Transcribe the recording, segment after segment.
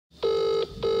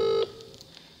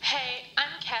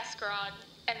God,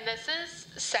 and this is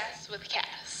Sass with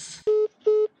Cass.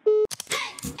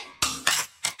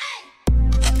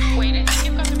 Wait, I think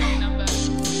you've got the wrong number.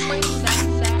 Wait, Sass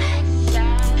with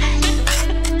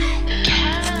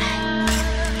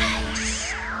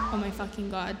Cass. Oh my fucking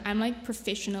God. I'm like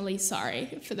professionally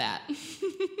sorry for that.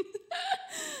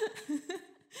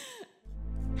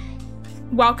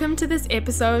 Welcome to this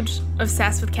episode of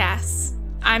Sass with Cass.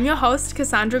 I'm your host,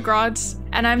 Cassandra Grod,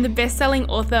 and I'm the best-selling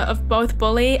author of both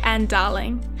Bully and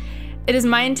Darling. It is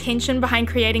my intention behind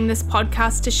creating this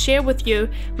podcast to share with you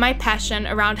my passion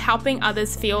around helping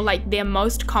others feel like their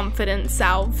most confident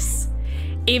selves.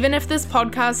 Even if this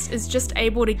podcast is just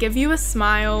able to give you a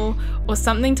smile or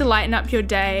something to lighten up your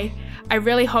day, I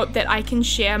really hope that I can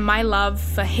share my love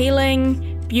for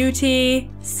healing,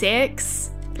 beauty, sex,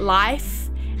 life,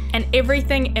 and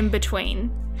everything in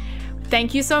between.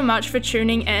 Thank you so much for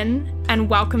tuning in, and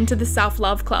welcome to the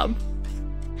Self-Love Club.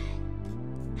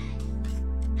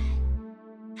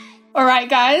 Alright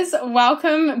guys,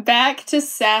 welcome back to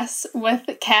Sass with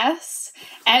Cass.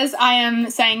 As I am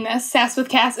saying this, Sass with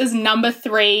Cass is number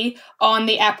 3 on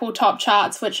the Apple top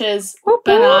charts, which is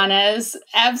bananas,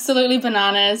 absolutely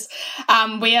bananas.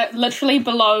 We are literally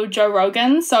below Joe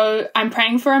Rogan, so I'm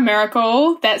praying for a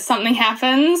miracle that something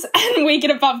happens and we get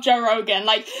above Joe Rogan.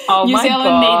 Like, New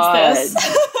Zealand needs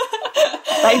this.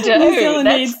 They do. New Zealand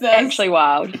needs this. Actually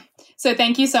wild. So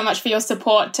thank you so much for your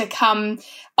support. To come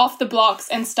off the blocks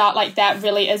and start like that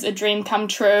really is a dream come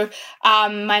true.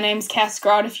 My name's Cass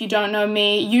Grod. If you don't know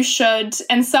me, you should.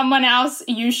 And someone else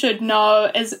you should know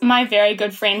is my very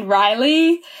good friend,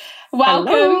 Riley. Welcome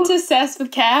Hello. to Sass with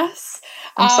Cass.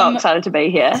 I'm so excited to be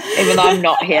here, even though I'm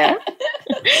not here.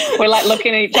 We're like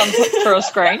looking at each other through a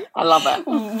screen. I love it.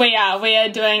 We are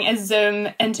doing a Zoom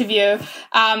interview.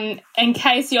 In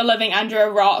case you're living under a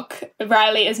rock,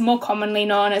 Riley is more commonly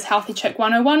known as Healthy Chick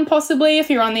 101, possibly, if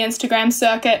you're on the Instagram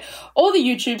circuit or the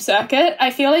YouTube circuit.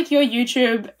 I feel like your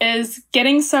YouTube is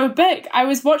getting so big. I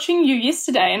was watching you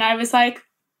yesterday and I was like,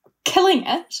 killing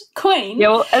it, queen. Yeah,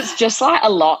 well, it's just like a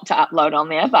lot to upload on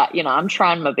there, but, you know, I'm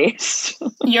trying my best.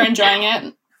 You're enjoying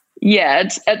it? Yeah,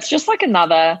 it's just like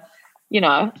another, you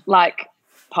know, like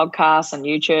podcasts and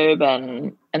YouTube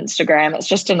and Instagram. It's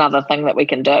just another thing that we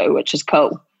can do, which is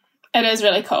cool. It is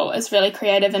really cool. It's really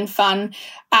creative and fun.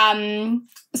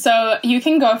 So you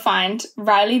can go find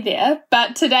Riley there.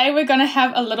 But today we're going to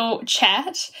have a little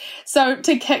chat. So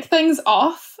to kick things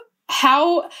off,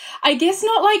 I guess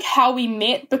not like how we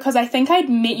met, because I think I'd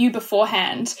met you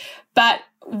beforehand, but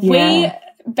we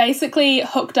basically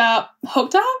hooked up? We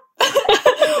hooked up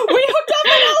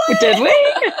in LA. Did we?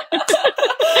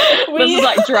 This is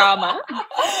like drama.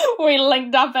 We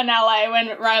linked up in LA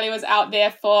when Riley was out there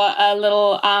for a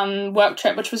little work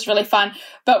trip, which was really fun.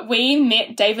 But we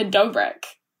met David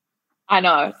Dobrik. I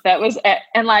know. That was it.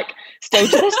 And like still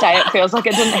to this day, it feels like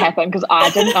it didn't happen because I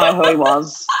didn't know who he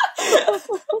was.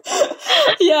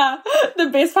 Yeah. The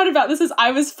best part about this is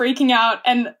I was freaking out,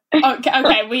 and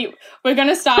okay, we're going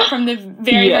to start from the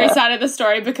very start of the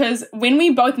story, because when we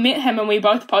both met him and we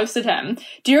both posted him,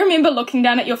 do you remember looking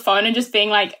down at your phone and just being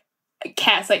like,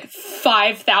 Cass, like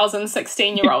 5,000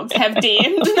 16-year-olds have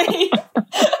DM'd me?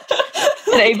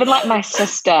 And even like my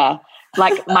sister,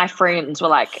 like my friends were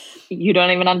like, you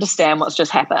don't even understand what's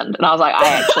just happened. And I was like, I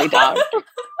actually don't.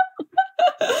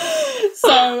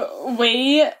 So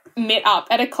we met up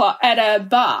at a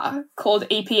bar called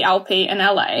EPLP in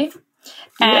LA.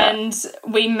 And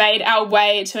we made our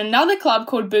way to another club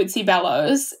called Bootsy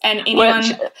Bellows. And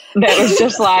that was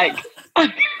just like,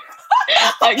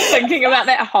 like thinking about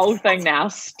that whole thing now,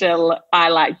 still I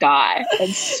like die.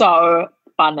 It's so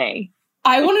funny.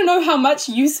 I want to know how much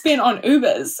you spent on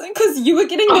Ubers, because you were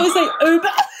getting those like Uber.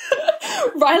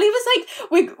 Riley was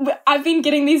like, I've been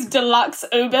getting these deluxe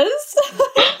Ubers.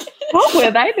 What were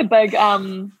they? The big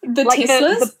the like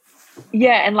Teslas?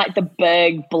 And like the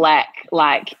big black,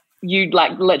 like you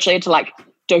like literally had to like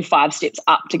do 5 steps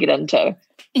up to get into.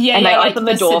 Yeah, and they like open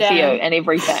the door for you and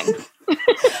everything.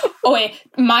 Oh wait,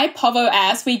 my povo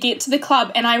ass, we get to the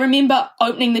club and I remember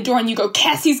opening the door and you go,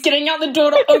 Cassie's getting out the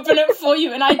door to open it for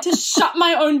you, and I had to shut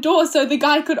my own door so the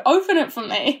guy could open it for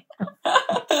me.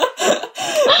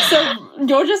 So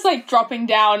you're just like dropping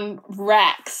down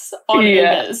racks on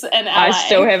Ubers in LA. I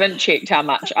still haven't checked how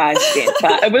much I spent,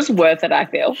 but it was worth it, I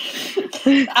feel.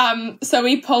 So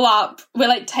we pull up, we're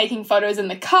like taking photos in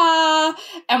the car,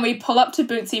 and we pull up to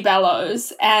Bootsy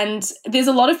Bellows, and there's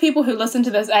a lot of people who listen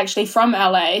to this actually from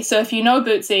LA, so if you know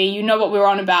Bootsy, you know what we're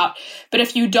on about, but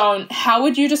if you don't, how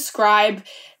would you describe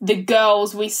the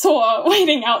girls we saw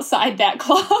waiting outside that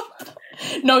club?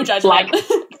 No judgment. Like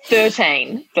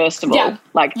 13, first of all. Yeah.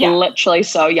 Like Yeah. literally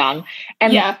so young.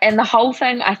 And Yeah. and the whole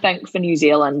thing, I think, for New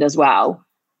Zealand as well,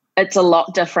 it's a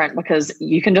lot different because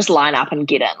you can just line up and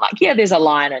get in. Like, yeah, there's a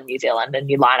line in New Zealand and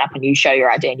you line up and you show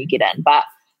your ID and you get in. But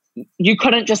you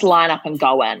couldn't just line up and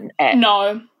go in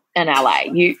No. in LA.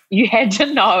 You had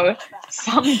to know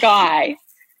some guy,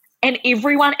 and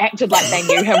everyone acted like they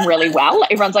knew him really well.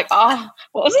 Like, everyone's like, oh,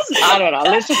 what was his? I don't know.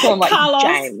 Let's just call him like Carlos.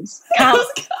 James.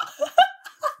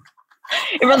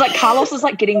 Everyone's like, Carlos is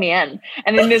like getting me in.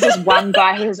 And then there's this one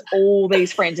guy who has all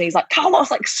these friends and he's like,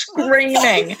 Carlos, like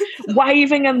screaming,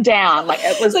 waving him down. Like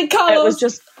it was like, Carlos.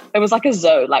 it was like a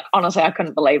zoo. Like, honestly, I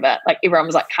couldn't believe it. Like, everyone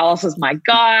was like, Carlos is my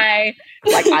guy.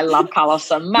 Like, I love Carlos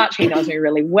so much. He knows me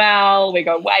really well. We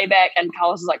go way back. And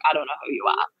Carlos is like, I don't know who you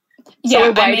are. So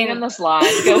we're waiting in this line.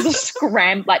 Girls are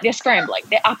they're scrambling.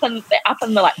 They're up in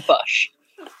the like bush.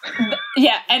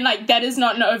 Yeah, and like that is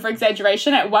not an over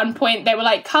exaggeration. At one point they were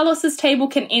like, Carlos's table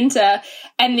can enter,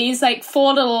 and these like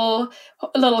four little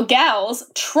gals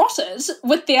trotted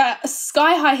with their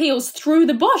sky high heels through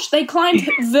the bush. They climbed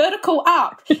vertical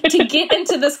up to get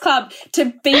into this club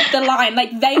to beat the line.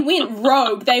 Like they went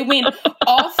rogue. They went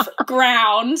off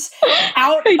ground,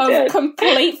 out of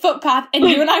complete footpath, and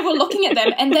you and I were looking at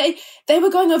them, and they were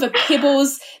going over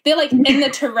pebbles. They're like in the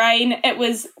terrain. It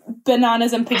was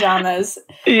bananas and pajamas.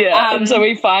 Yeah, and so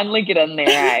we finally get in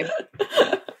there,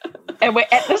 and we're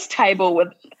at this table with,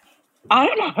 I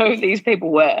don't know who these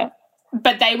people were.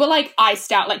 But they were like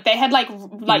iced out. Like they had like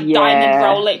diamond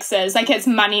Rolexes. Like it's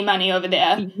money over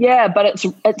there. Yeah, but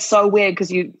it's so weird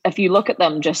because if you look at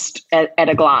them just at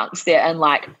a glance, they're in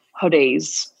like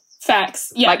hoodies.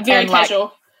 Facts. Yeah, like, very casual.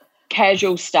 Like,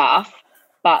 casual stuff.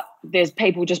 But there's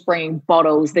people just bringing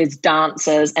bottles. There's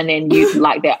dancers, and then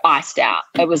they're iced out.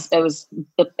 It was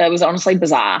honestly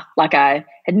bizarre. Like I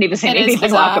had never seen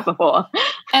anything like it before.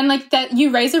 And like that, you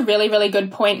raise a really, really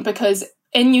good point because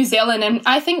in New Zealand, and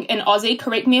I think in Aussie,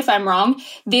 correct me if I'm wrong,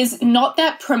 there's not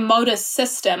that promoter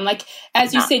system. Like,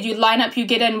 as you said, you line up, you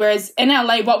get in, whereas in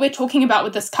LA, what we're talking about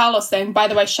with this Carlos thing, by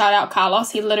the way, shout out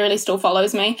Carlos, he literally still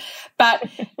follows me. But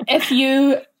if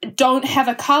you don't have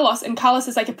a Carlos, and Carlos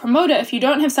is like a promoter, if you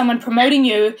don't have someone promoting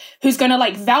you who's going to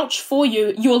like vouch for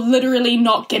you, you're literally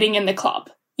not getting in the club.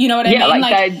 You know what I mean? Yeah,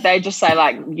 like they just say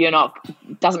like, you're not,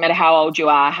 doesn't matter how old you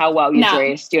are, how well you're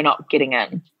dressed, you're not getting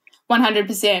in.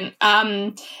 100%.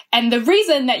 And the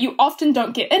reason that you often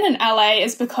don't get in LA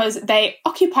is because they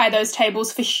occupy those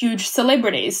tables for huge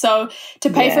celebrities. So to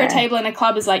pay for a table in a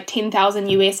club is like 10,000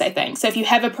 US, I think. So if you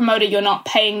have a promoter, you're not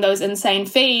paying those insane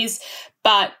fees.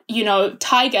 But, you know,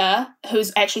 Tiger,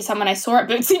 who's actually someone I saw at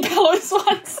Bootsy Bellows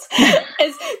once,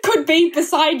 could be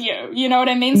beside you. You know what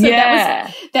I mean? So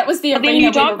that was the arena then you we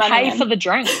were running don't pay in. for the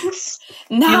drinks.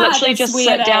 Nah, you literally just weird,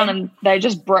 sit down and they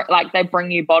just they bring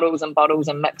you bottles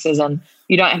and mixers, and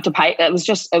you don't have to pay. It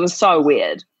was so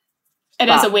weird. It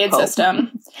is a weird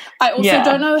system. I also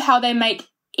don't know how they make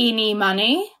any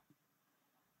money.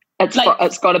 It's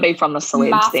got to be from the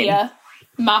celebs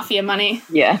Mafia money.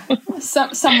 Yeah.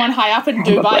 Someone high up in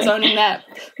Dubai is owning that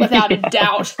without a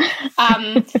doubt.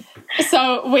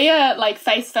 So we are like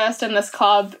face first in this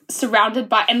club, surrounded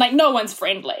by, and like no one's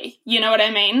friendly. You know what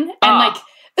I mean? And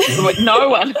no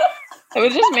one. It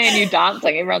was just me and you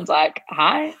dancing. Everyone's like,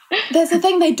 hi. That's the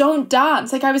thing, they don't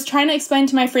dance. Like I was trying to explain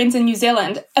to my friends in New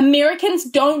Zealand, Americans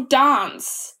don't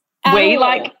dance. We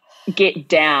like get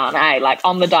down, like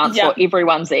on the dance floor,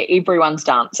 everyone's there, everyone's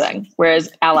dancing.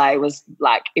 Whereas LA was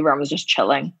like, everyone was just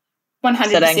chilling.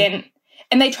 100%.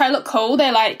 And they try to look cool.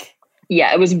 They're like...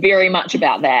 Yeah, it was very much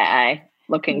about that,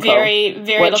 looking cool. Very,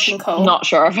 very looking cool. Not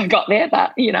sure if I got there,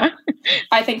 but, you know.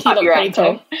 I think he looked pretty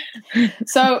cool.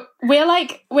 So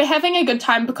we're having a good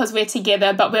time because we're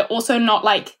together, but we're also not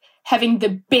like having the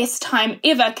best time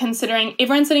ever, considering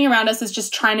everyone sitting around us is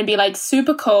just trying to be like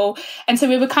super cool. And so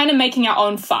we were kind of making our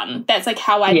own fun. That's like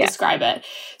how I describe it.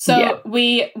 So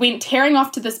we went tearing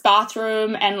off to this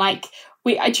bathroom, and like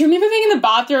do you remember being in the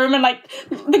bathroom and like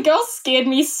the girls scared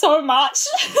me so much?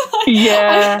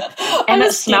 And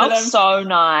it smelled so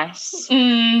nice.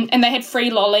 And they had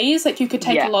free lollies, like you could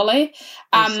take a lolly.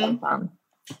 So fun.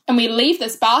 And we leave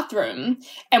this bathroom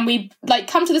and we like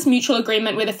come to this mutual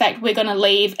agreement where the fact we're going to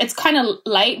leave. It's kind of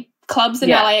late. Clubs in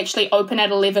LA actually open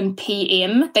at 11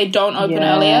 p.m. They don't open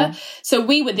earlier. So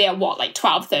we were there, like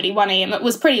 12:30, 1 a.m. It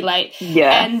was pretty late.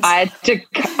 Yeah. And I had to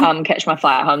catch my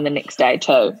flight home the next day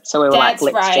too. So we were like,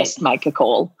 let's just make a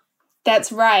call.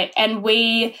 That's right. And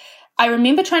we I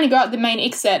remember trying to go out the main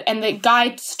exit, and the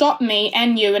guy stopped me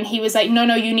and you, and he was like, no,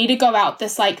 you need to go out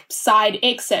this like side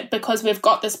exit because we've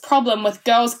got this problem with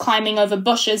girls climbing over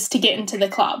bushes to get into the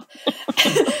club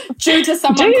due to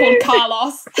someone called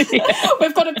Carlos.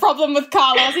 We've got a problem with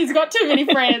Carlos. He's got too many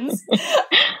friends.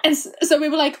 And so we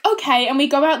were like, okay, and we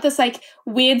go out this like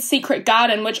weird secret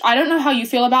garden, which I don't know how you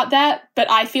feel about that, but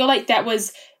I feel like that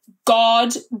was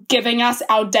God giving us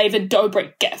our David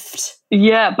Dobrik gift.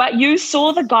 Yeah, but you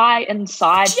saw the guy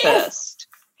inside first.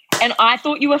 And I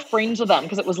thought you were friends with him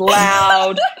because it was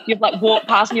loud. You'd like walk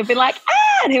past and you'd be like,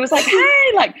 ah, and he was like,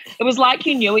 hey, like it was like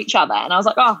you knew each other. And I was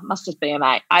like, oh, must just be a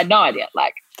mate. I had no idea,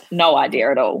 like no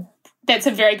idea at all. That's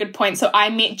a very good point. So I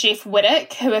met Jeff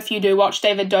Wittick, who if you do watch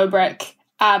David Dobrik,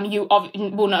 you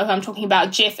will know who I'm talking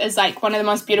about. Jeff is like one of the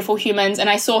most beautiful humans, and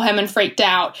I saw him and freaked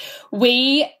out.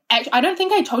 I don't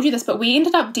think I told you this, but we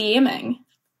ended up DMing.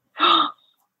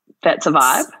 That's a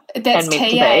vibe. That's and meant to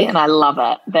tea, be, and I love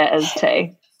it. That is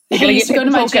tea. He used to go to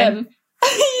my gym.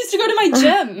 He used to go to my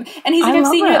gym, and he's like, I've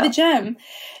seen you at the gym.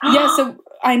 Yeah, so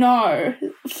I know.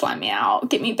 Fly me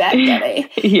out. Get me back, Daddy.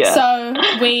 Yeah. So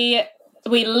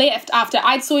we left after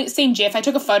I'd seen Jeff. I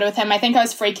took a photo with him. I think I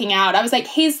was freaking out. I was like,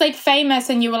 he's like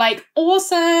famous, and you were like,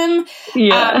 awesome.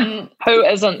 Yeah. Who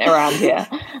isn't around here?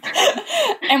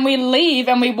 And we leave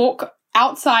and we walk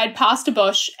outside past a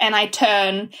bush, and I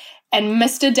turn, and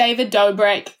Mr. David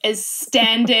Dobrik is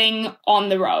standing on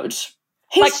the road.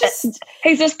 He's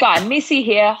this guy, messy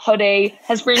hair, hoodie.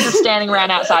 His friends are standing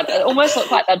around outside. It almost looked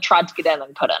like they'd tried to get in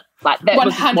and couldn't. Like that 100%.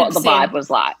 Was what the vibe was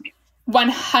like.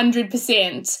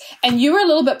 100%. And you were a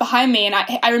little bit behind me, and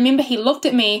I remember he looked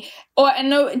at me,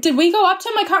 did we go up to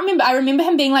him? I can't remember. I remember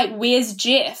him being like, where's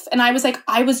Jeff? And I was like,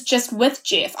 I was just with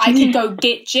Jeff. I can go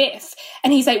get Jeff.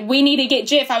 And he's like, we need to get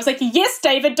Jeff. I was like, yes,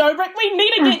 David Dobrik, we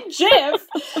need to get Jeff.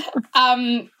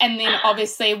 And then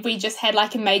obviously we just had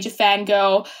like a major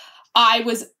fangirl. I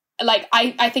was like,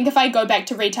 I think if I go back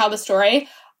to retell the story,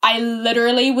 I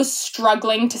literally was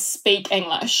struggling to speak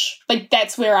English. Like,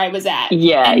 that's where I was at.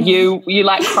 Yeah, and you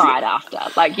like cried after.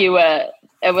 Like it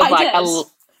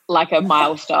was like a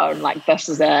milestone. Like, this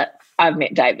is it. I've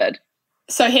met David.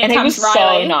 So here comes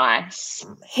Riley. And he was so nice.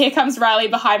 Here comes Riley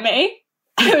behind me,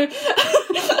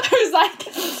 who's like,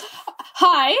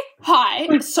 hi.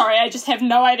 Sorry, I just have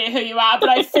no idea who you are, but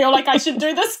I feel like I should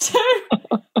do this too.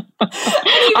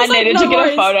 I needed to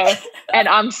get a photo, and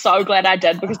I'm so glad I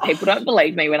did because people don't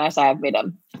believe me when I say I've met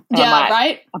him. And yeah, I'm like,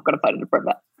 right? I've got a photo to prove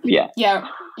it.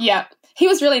 Yeah. He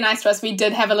was really nice to us. We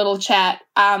did have a little chat.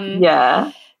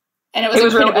 Yeah. And it was he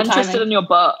was really interested timing. In your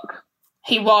book.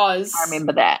 He was. I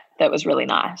remember that. That was really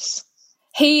nice.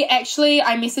 I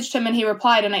messaged him and he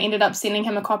replied, and I ended up sending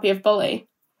him a copy of Bully.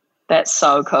 That's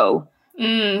so cool.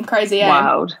 Crazy, eh?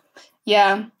 Wild.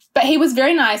 Yeah. But he was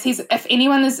very nice. If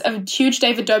anyone is a huge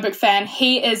David Dobrik fan,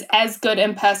 he is as good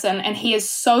in person, and he is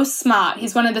so smart.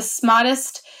 He's one of the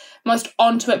smartest, most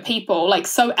onto it people, like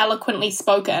so eloquently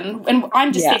spoken. And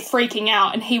I'm just there freaking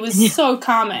out, and he was so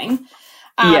calming.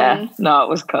 It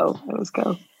was cool. It was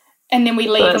cool. And then we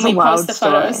leave and we post the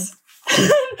photos.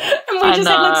 And we just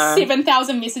had like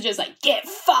 7,000 messages like, get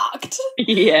fucked.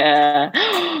 Yeah.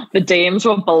 The DMs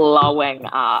were blowing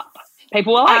up.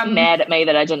 People were like mad at me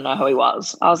that I didn't know who he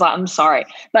was. I was like, I'm sorry.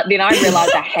 But then I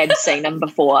realised I had seen him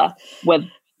before with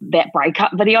that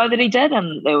breakup video that he did,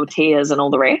 and there were tears and all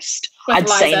the rest. I'd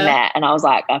seen that, and I was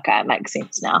like, okay, it makes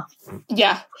sense now.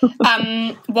 Yeah.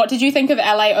 What did you think of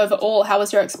LA overall? How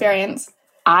was your experience?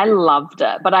 I loved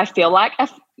it, but I feel like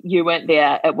if you weren't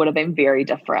there, it would have been very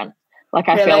different. Like,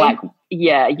 I feel like,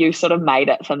 you sort of made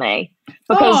it for me.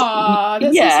 Because,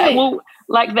 that's so sweet. Well,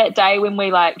 like that day when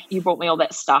you brought me all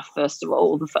that stuff, first of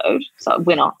all the food. So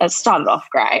it started off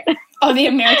great. Oh, the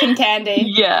American candy.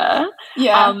 Yeah.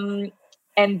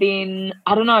 And then,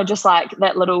 I don't know, just like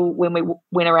that little, when we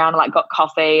went around and like got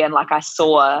coffee and like I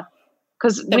saw,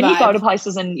 because when you go to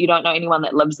places and you don't know anyone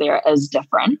that lives there, it is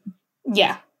different.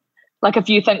 Yeah. Like if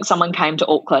you think someone came to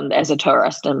Auckland as a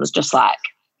tourist and was just like,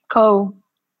 cool,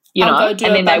 you know, and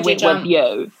then they went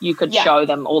with you could show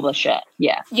them all the shit.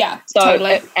 Yeah. Yeah, so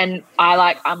totally. I'm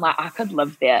like, I could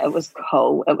live there. It was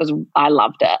cool. I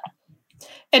loved it.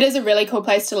 It is a really cool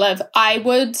place to live. I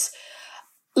would,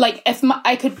 like, if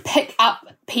I could pick up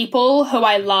people who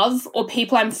I love or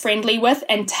people I'm friendly with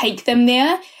and take them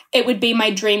there, it would be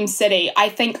my dream city. I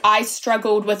think I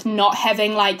struggled with not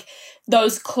having, like,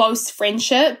 those close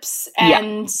friendships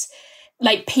and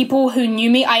like people who knew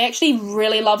me. I actually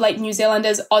really love like New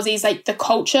Zealanders, Aussies, like the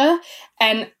culture,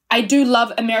 and I do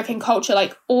love American culture,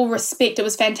 like all respect, it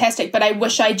was fantastic, but I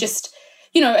wish I just,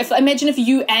 you know, imagine if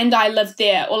you and I lived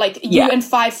there, or like you and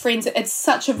 5 friends, it's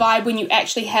such a vibe when you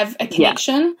actually have a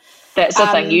connection. That's the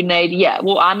thing. You need,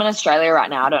 well, I'm in Australia right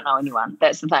now. I don't know anyone.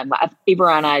 That's the thing. Like,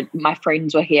 if my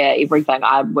friends were here, everything,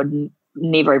 I would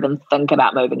never even think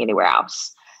about moving anywhere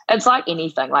else. It's like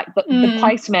anything. Like, the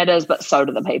place matters, but so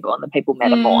do the people, and the people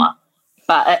matter more.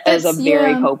 But it is a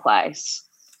very cool place.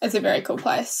 It's a very cool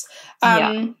place.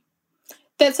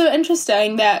 That's so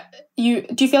interesting that do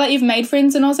you feel like you've made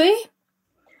friends in Aussie?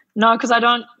 No, because I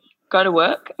don't go to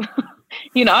work.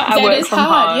 I work from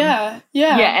home.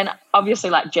 Yeah, and obviously,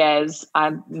 like Jazz,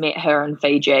 I met her in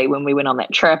Fiji when we went on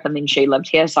that trip, and then she lived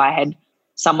here, so I had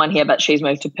someone here, but she's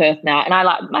moved to Perth now,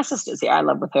 and my sister's here. I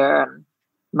live with her and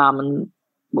mum, and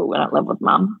we don't live with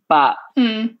mum, but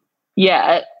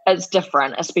it's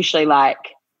different, especially like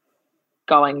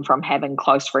going from having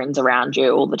close friends around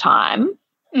you all the time.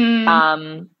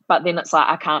 But then it's like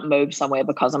I can't move somewhere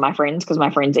because of my friends, because my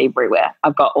friends are everywhere.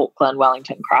 I've got Auckland,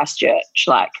 Wellington, Christchurch,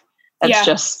 like. It's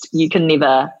just, you can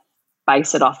never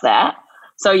base it off that.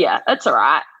 So, it's all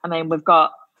right. I mean, we've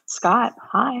got Skype,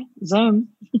 Zoom.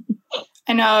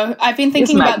 I know. I've been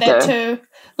thinking about that too,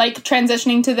 like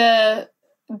transitioning to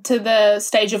the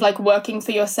stage of like working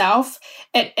for yourself.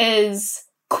 It is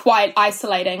quite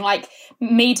isolating. Like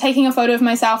me taking a photo of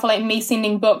myself, or like me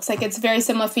sending books, like it's very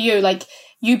similar for you. Like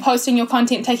you posting your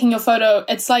content, taking your photo,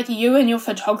 it's like you and your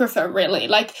photographer, really.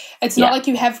 Like it's not like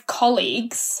you have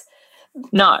colleagues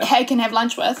I can have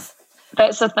lunch with.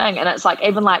 That's the thing. And it's like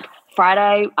even like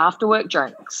Friday after work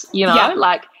drinks,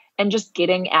 like, and just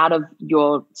getting out of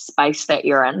your space that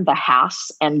you're in, the house,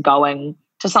 and going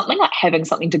to something, like having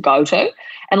something to go to.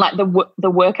 And like the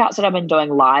workouts that I've been doing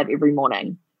live every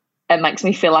morning, it makes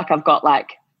me feel like I've got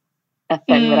like a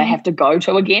thing that I have to go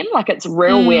to again. Like it's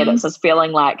real weird. It's this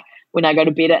feeling like when I go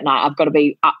to bed at night, I've got to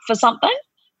be up for something.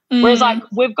 Whereas like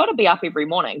we've got to be up every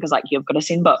morning because like you've got to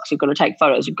send books, you've got to take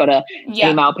photos, you've got to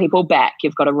email people back,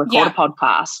 you've got to record a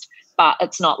podcast. But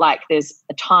it's not like there's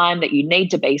a time that you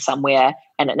need to be somewhere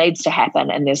and it needs to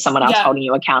happen and there's someone else holding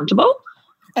you accountable.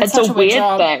 It's a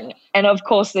weird thing. And of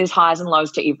course there's highs and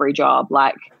lows to every job.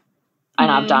 Like, and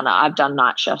I've done it. I've done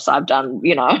night shifts. I've done,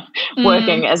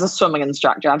 working as a swimming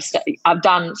instructor. I've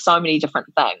done so many different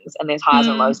things, and there's highs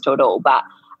and lows to it all. But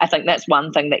I think that's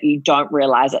one thing that you don't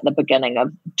realize at the beginning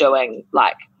of doing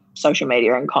like social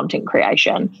media and content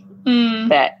creation,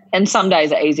 that, and some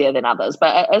days are easier than others,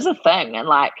 but it is a thing. And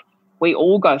like, we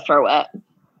all go through it.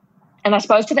 And I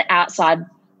suppose to the outside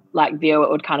like view,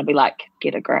 it would kind of be like,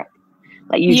 get a grip.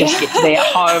 Like you just get to be at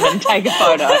home and take a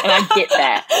photo. And I get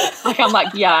that. Like, I'm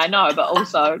like, yeah, I know, but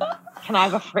also can I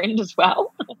have a friend as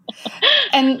well?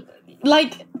 And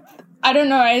like, I don't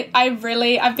know. I've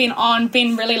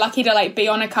been really lucky to like be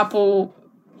on a couple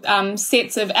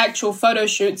sets of actual photo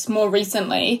shoots more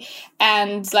recently,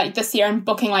 and like this year I'm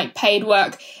booking like paid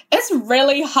work. It's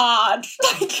really hard.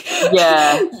 Like,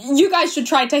 you guys should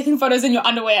try taking photos in your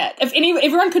underwear. If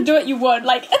everyone could do it, you would.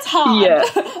 Like, it's hard. Yeah,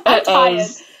 I'm tired.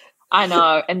 I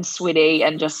know, and sweaty,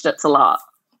 and just it's a lot.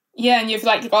 Yeah, and you've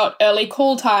like got early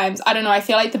call times. I don't know, I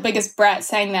feel like the biggest brat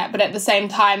saying that, but at the same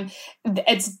time,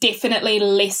 it's definitely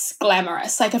less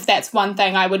glamorous. Like if that's one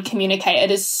thing I would communicate,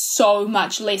 it is so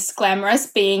much less glamorous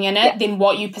being in it than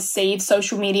what you perceive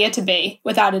social media to be,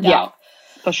 without a doubt.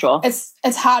 Yeah, for sure. It's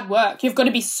hard work. You've got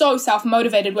to be so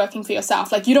self-motivated working for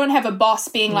yourself. Like you don't have a boss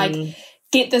being like,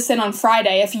 get this in on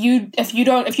Friday. If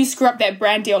you screw up that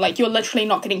brand deal, like you're literally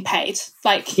not getting paid.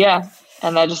 Like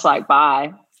and they're just like,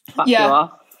 bye. Fuck you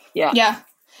off. Yeah.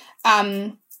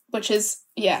 Which is,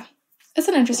 it's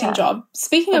an interesting job.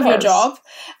 Speaking of your job,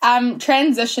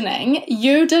 transitioning,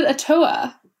 you did a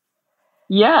tour.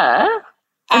 Yeah.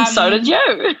 And so did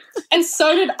you. And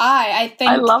so did I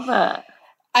think. I love it.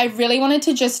 I really wanted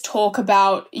to just talk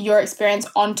about your experience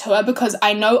on tour, because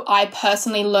I know I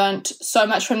personally learned so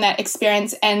much from that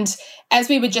experience. And as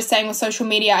we were just saying with social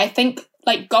media, I think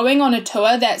like going on a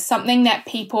tour, that's something that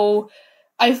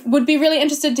I would be really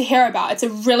interested to hear about. It's a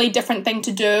really different thing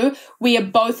to do. We are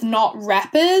both not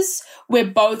rappers.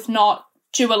 We're both not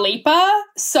Dua Lipa.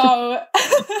 So,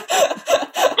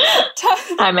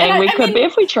 I mean, we could be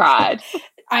if we tried.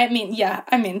 I mean,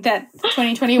 that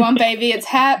 2021, baby, it's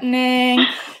happening.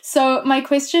 So my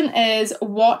question is,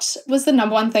 what was the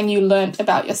number one thing you learned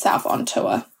about yourself on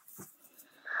tour?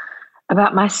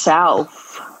 About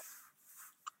myself?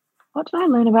 What did I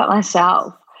learn about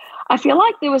myself? I feel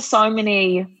like there were so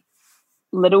many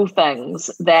little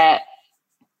things that,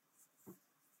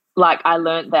 like, I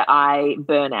learned that I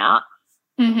burn out,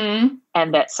 and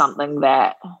that's something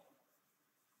that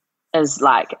is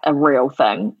like a real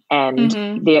thing,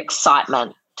 and the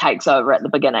excitement takes over at the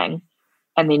beginning,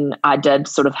 and then I did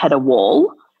sort of hit a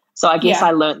wall. So I guess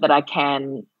I learned that I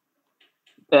can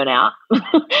burnout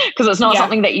because it's not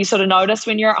something that you sort of notice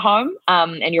when you're at home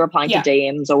and you're replying to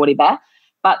DMs or whatever.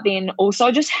 But then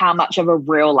also just how much of a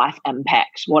real life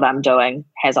impact what I'm doing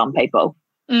has on people.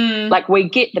 Like we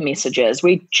get the messages,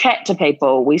 we chat to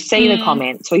people, we see the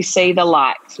comments, we see the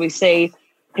likes, we see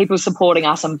people supporting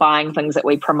us and buying things that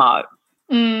we promote.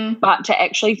 But to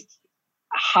actually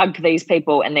hug these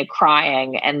people and they're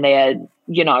crying and they're,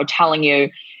 you know, telling you,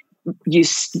 you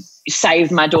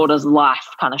saved my daughter's life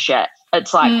kind of shit.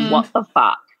 It's like, what the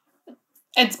fuck?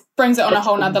 It brings it on a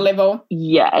whole nother level.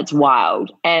 Yeah, it's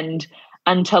wild. And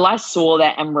until I saw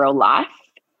that in real life,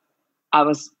 I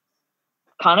was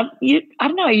kind of, I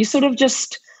don't know, you sort of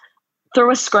just,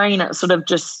 through a screen, it sort of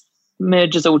just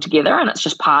merges all together and it's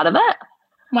just part of it.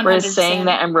 100%. Whereas seeing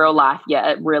that in real life,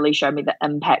 it really showed me the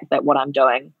impact that what I'm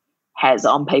doing has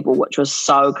on people, which was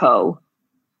so cool.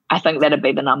 I think that'd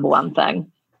be the number one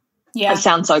thing. Yeah. It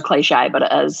sounds so cliche, but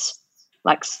it is,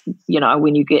 like, you know,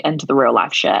 when you get into the real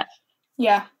life shit.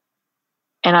 Yeah.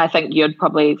 And I think you'd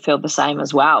probably feel the same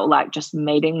as well, like just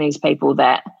meeting these people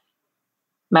that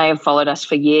may have followed us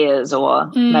for years or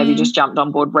maybe just jumped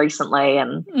on board recently.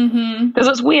 And because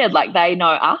it's weird, like they know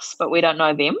us, but we don't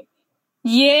know them.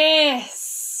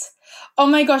 Yes. Oh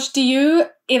my gosh, do you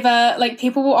ever, like,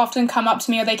 people will often come up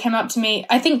to me, or they came up to me,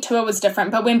 I think tour was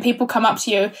different, but when people come up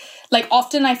to you, like,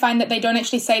 often I find that they don't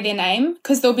actually say their name,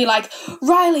 because they'll be like,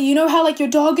 Riley, you know how, like, your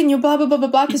dog and your blah, blah, blah, blah,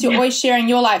 blah, because you're always sharing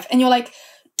your life. And you're like,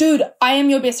 dude, I am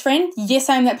your best friend. Yes,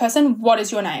 I am that person. What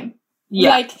is your name?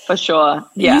 Yeah, like, for sure.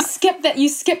 Yeah. You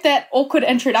skip that awkward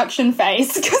introduction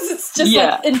phase because it's just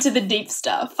like into the deep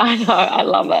stuff. I know. I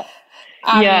love it.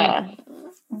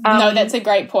 No, that's a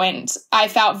great point. I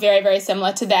felt very, very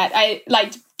similar to that. I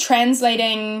like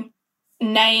translating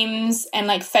names and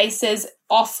like faces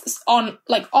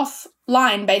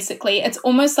offline, basically. It's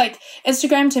almost like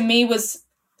Instagram to me was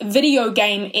video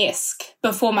game-esque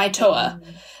before my tour.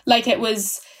 Like it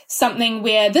was something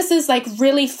where this is like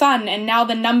really fun and now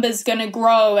the number's going to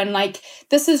grow and like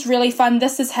this is really fun,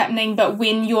 this is happening. But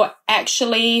when you're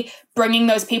actually bringing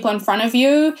those people in front of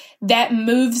you, that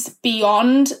moves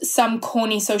beyond some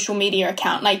corny social media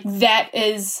account. Like that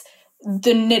is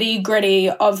the nitty gritty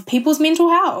of people's mental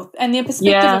health and their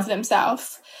perspective of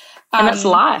themselves. And it's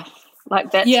life.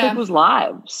 Like that's people's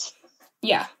lives.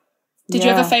 Yeah. Did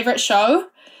you have a favorite show?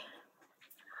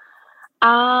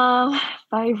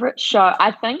 Favorite show,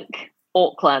 I think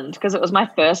Auckland, because it was my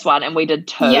first one and we did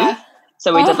two. Yeah.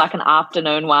 So we did like an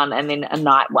afternoon one and then a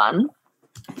night one.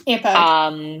 Epic.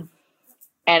 And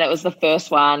it was the first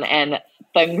one and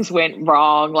things went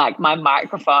wrong. Like my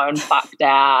microphone fucked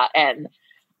out and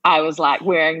I was like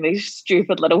wearing these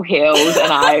stupid little heels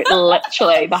and I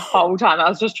literally the whole time I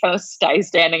was just trying to stay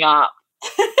standing up.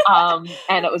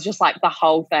 And it was just like the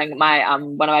whole thing. My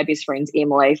one of my best friends,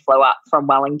 Emily, flew up from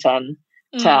Wellington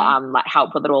to like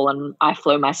help with it all, and I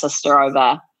flew my sister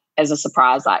over as a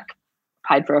surprise, like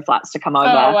paid for her flights to come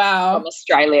over from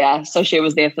Australia. So she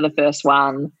was there for the first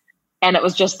one, and it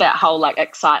was just that whole like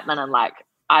excitement and like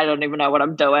I don't even know what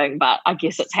I'm doing, but I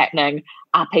guess it's happening.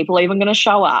 Are people even going to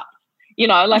show up? You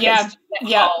know, like it's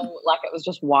whole, like it was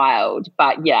just wild.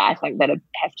 But yeah, I think that'd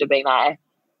have to be my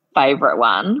favorite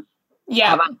one. Yeah.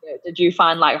 How about you? Did you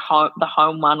find like the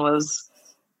home one was?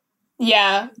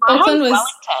 Yeah, Auckland was.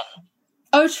 Wellington.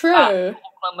 Oh, true.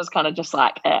 Auckland was kind of just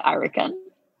like I reckon.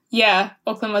 Yeah,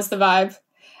 Auckland was the vibe.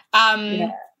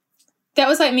 That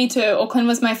was like me too. Auckland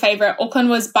was my favorite. Auckland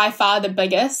was by far the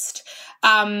biggest.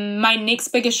 My next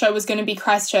biggest show was going to be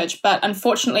Christchurch, but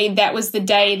unfortunately that was the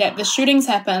day that the shootings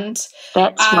happened.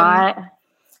 That's right.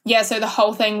 Yeah, so the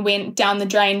whole thing went down the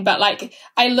drain, but like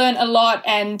I learned a lot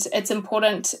and it's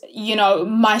important, you know,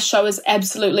 my show is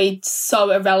absolutely so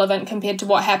irrelevant compared to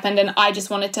what happened and I just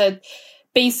wanted to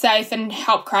be safe and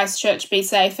help Christchurch be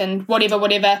safe and whatever.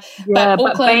 Yeah, but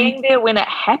Auckland, being there when it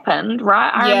happened,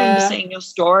 right? I remember seeing your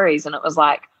stories and it was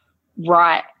like,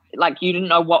 right, like you didn't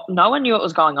know no one knew what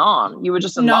was going on. You were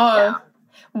just in lockdown.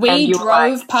 We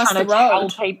drove past the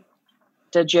road.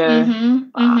 Did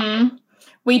you?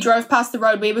 We drove past the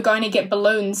road. We were going to get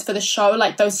balloons for the show,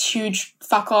 like those huge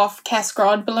fuck off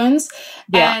Cascade balloons.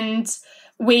 Yeah. And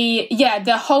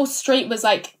the whole street was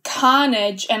like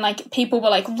carnage and like people were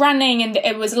like running and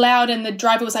it was loud and the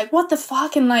driver was like, what the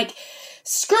fuck? And like,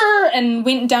 screw, and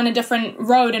went down a different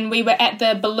road and we were at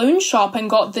the balloon shop and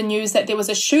got the news that there was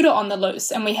a shooter on the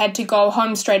loose and we had to go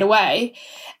home straight away.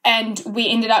 And we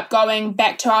ended up going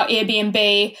back to our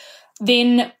Airbnb.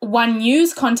 Then One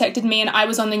News contacted me and I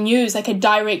was on the news, like a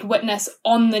direct witness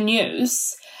on the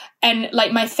news. And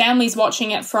like my family's watching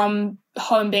it from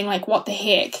home being like, what the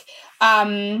heck?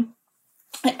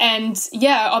 And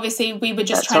yeah, obviously we were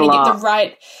just trying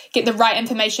to get the right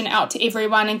information out to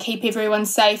everyone and keep everyone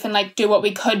safe and like do what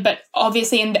we could. But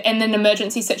obviously in an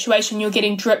emergency situation, you're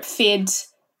getting drip fed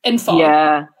info.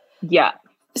 Yeah.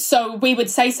 So we would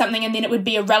say something and then it would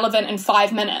be irrelevant in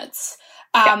 5 minutes.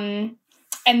 And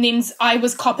then I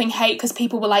was copping hate because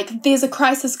people were like, there's a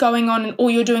crisis going on and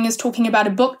all you're doing is talking about a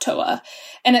book tour.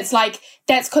 And it's like,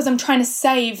 that's because I'm trying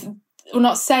to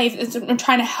I'm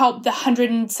trying to help the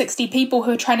 160 people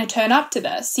who are trying to turn up to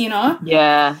this, you know?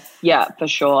 Yeah, for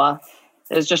sure.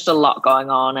 There's just a lot going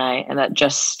on, and it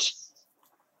just,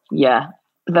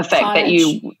 the fact that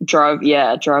you drove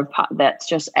past, that's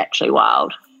just actually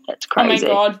wild. That's crazy. Oh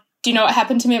my God. Do you know what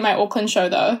happened to me at my Auckland show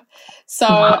though?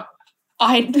 So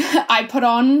I put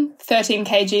on 13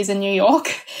 kgs in New York.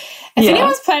 If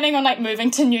anyone's planning on like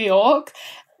moving to New York,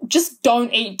 just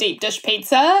don't eat deep dish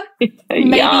pizza.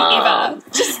 Maybe ever.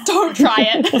 Just don't try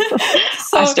it.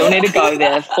 I still need to go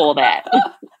there for that.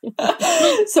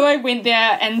 So I went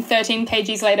there, and 13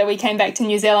 kgs later we came back to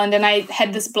New Zealand, and I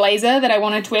had this blazer that I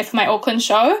wanted to wear for my Auckland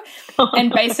show.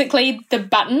 And basically the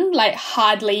button like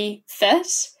hardly fit.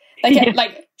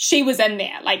 Like she was in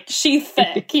there, like she's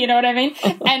thick, you know what I mean?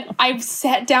 And I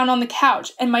sat down on the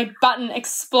couch and my button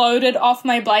exploded off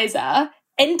my blazer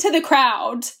into the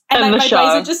crowd, and like my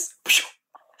blazer just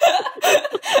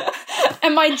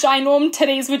and my ginorm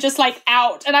titties were just like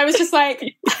out, and I was just like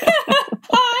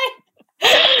hi.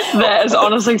 That is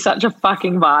honestly such a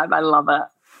fucking vibe. I love it.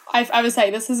 I would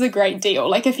say this is a great deal.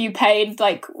 Like if you paid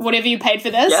like whatever you paid for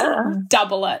this,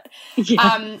 double it. You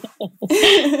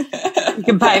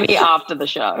can pay me after the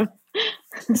show.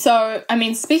 So, I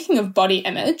mean, speaking of body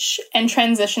image and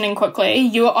transitioning quickly,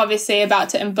 you are obviously about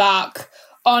to embark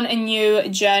on a new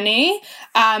journey.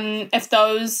 If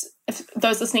those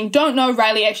listening don't know,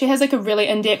 Riley actually has like a really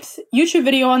in-depth YouTube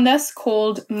video on this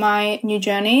called My New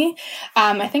Journey.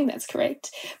 I think that's correct.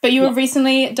 But you were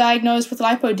recently diagnosed with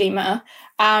lipodema.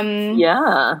 And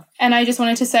I just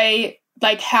wanted to say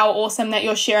like how awesome that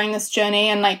you're sharing this journey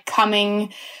and like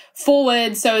coming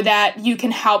forward so that you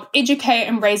can help educate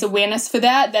and raise awareness for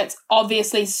that. That's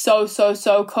obviously so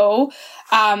cool.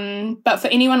 But for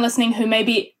anyone listening who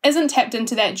maybe isn't tapped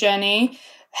into that journey,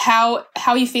 how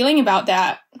are you feeling about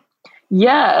that?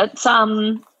 Yeah,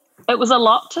 it was a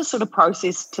lot to sort of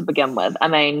process to begin with. I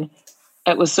mean,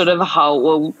 it was sort of a whole,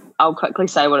 well, I'll quickly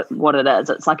say what it is.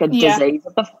 It's like a disease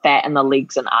of the fat in the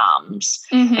legs and arms.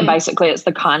 Mm-hmm. And basically it's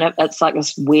like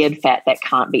this weird fat that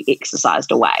can't be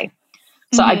exercised away.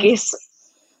 So I guess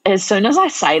as soon as I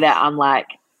say that, I'm like,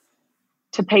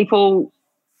 to people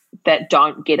that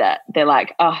don't get it, they're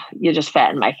like, oh, you're just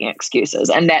fat and making excuses.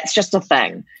 And that's just a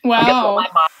thing. Wow. Like, it's what my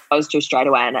mind goes to straight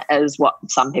away, and it is what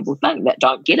some people think that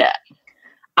don't get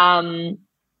it.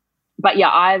 But yeah,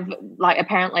 I've like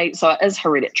apparently, so it is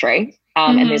hereditary.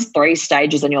 And there's 3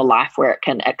 stages in your life where it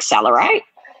can accelerate.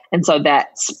 And so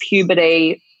that's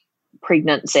puberty,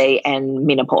 pregnancy, and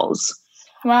menopause.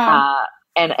 Wow.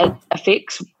 And it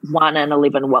affects 1 in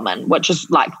 11 women, which is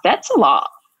like, that's a lot.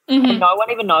 Mm-hmm. And no one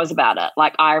even knows about it.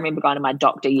 Like I remember going to my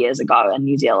doctor years ago in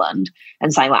New Zealand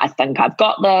and saying like, I think I've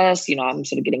got this, you know, I'm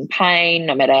sort of getting pain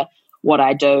no matter what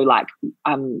I do, like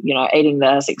I'm, you know, eating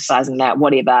this, exercising that,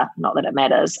 whatever, not that it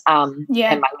matters. And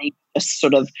my legs just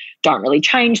sort of don't really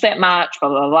change that much, blah,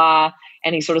 blah, blah.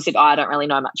 And he sort of said, I don't really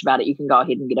know much about it. You can go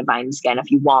ahead and get a vein scan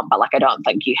if you want, but like I don't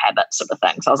think you have it, sort of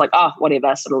thing. So I was like, oh,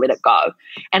 whatever, sort of let it go.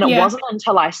 And it wasn't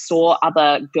until I saw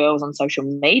other girls on social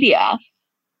media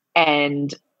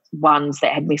and ones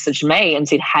that had messaged me and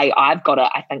said, hey, I've got it,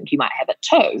 I think you might have it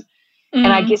too. And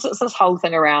I guess it's this whole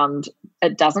thing around,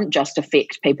 it doesn't just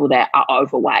affect people that are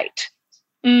overweight.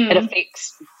 It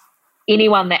affects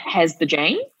anyone that has the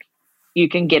gene. You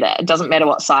can get it. It doesn't matter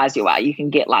what size you are. You can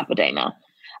get lipodema.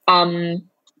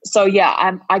 So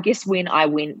yeah, I guess when I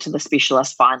went to the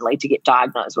specialist finally to get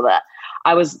diagnosed with it,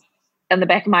 I was in the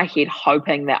back of my head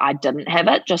hoping that I didn't have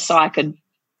it, just so I could,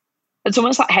 it's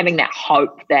almost like having that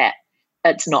hope that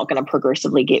it's not going to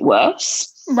progressively get worse.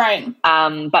 Right.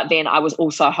 But then I was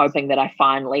also hoping that I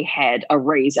finally had a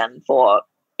reason for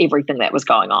everything that was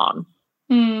going on.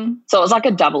 So it was like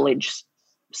a double-edged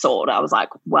sword. I was like,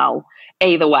 well,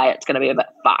 either way, it's going to be a bit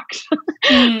fucked.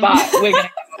 But we're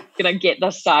going to get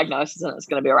this diagnosis and it's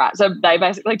going to be all right. So they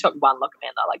basically took one look at me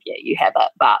and they're like, yeah, you have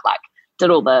it. But like did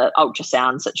all the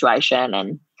ultrasound situation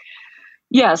and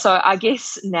yeah, so I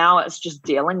guess now it's just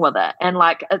dealing with it. And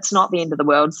like, it's not the end of the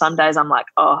world. Some days I'm like,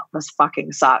 oh, this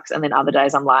fucking sucks. And then other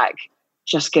days I'm like,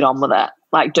 just get on with it.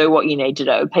 Like, do what you need to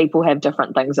do. People have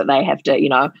different things that they have to, you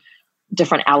know,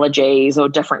 different allergies or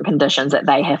different conditions that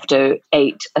they have to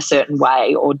eat a certain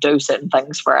way or do certain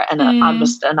things for it. And I'm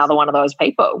just another one of those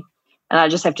people. and I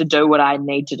just have to do what I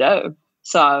need to do.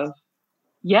 So,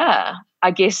 yeah, I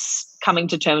guess coming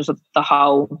to terms with the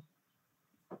whole,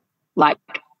 like,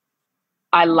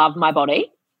 I love my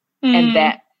body, and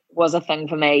that was a thing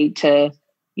for me to,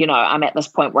 you know, I'm at this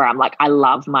point where I'm like, I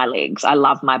love my legs, I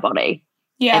love my body.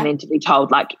 Yeah. And then to be told,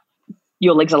 like,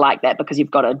 your legs are like that because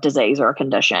you've got a disease or a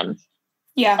condition.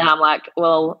 Yeah. And I'm like,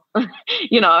 well,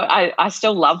 you know, I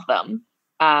still love them.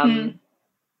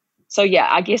 So, yeah,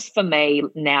 I guess for me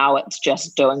now it's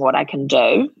just doing what I can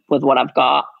do with what I've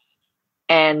got.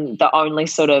 And the only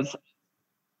sort of,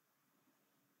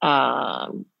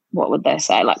 what would they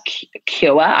say, like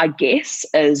cure, I guess,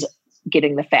 is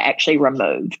getting the fat actually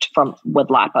removed with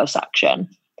liposuction,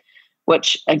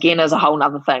 which again is a whole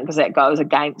nother thing because that goes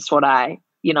against what I,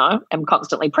 you know, am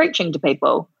constantly preaching to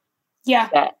people. Yeah.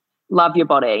 That love your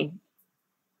body.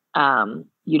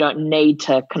 You don't need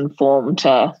to conform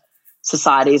to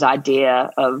society's idea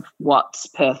of what's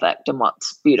perfect and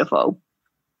what's beautiful.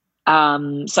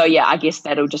 So yeah, I guess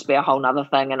that'll just be a whole nother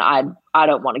thing. And I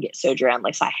don't want to get surgery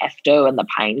unless I have to, and the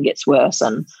pain gets worse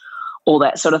and all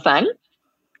that sort of thing.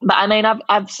 But I mean,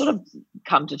 I've sort of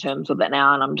come to terms with it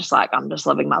now, and I'm just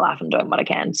living my life and doing what I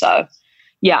can. So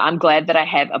yeah, I'm glad that I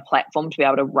have a platform to be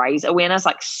able to raise awareness.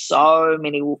 Like, so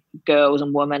many girls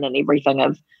and women and everything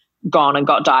have gone and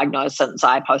got diagnosed since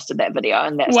I posted that video,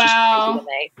 and that's just crazy to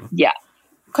me. Yeah.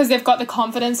 Because they've got the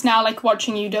confidence now, like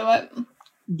watching you do it.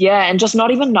 Yeah, and just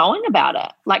not even knowing about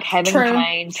it, like having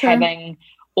pains, having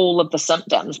all of the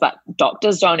symptoms, but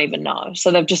doctors don't even know.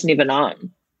 So they've just never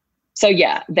known. So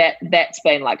yeah, that's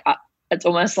been like, it's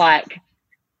almost like,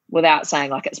 without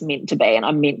saying like it's meant to be and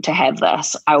I'm meant to have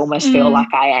this, I almost feel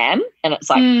like I am, and it's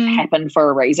like happened for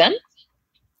a reason.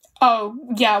 Oh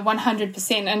yeah,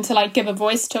 100%. And to like give a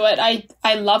voice to it,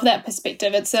 I love that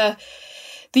perspective. The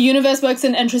universe works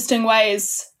in interesting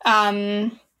ways.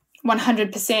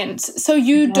 100%. So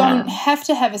you don't have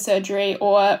to have a surgery,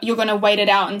 or you're going to wait it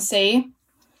out and see?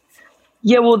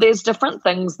 Yeah, well, there's different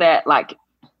things that, like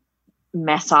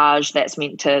massage, that's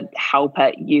meant to help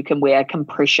it. You can wear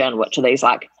compression, which are these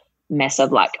like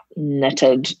massive like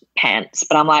knitted pants.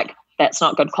 But I'm like, that's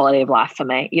not good quality of life for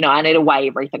me. You know, I need to weigh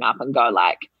everything up and go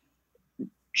like,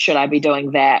 should I be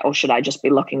doing that, or should I just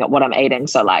be looking at what I'm eating?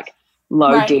 So like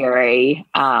low dairy,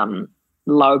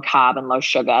 low carb and low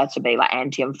sugar to be like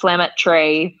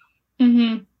anti-inflammatory,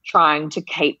 trying to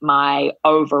keep my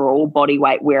overall body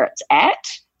weight where it's at,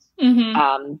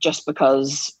 just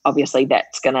because obviously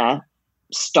that's going to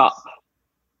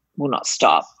not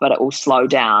stop, but it will slow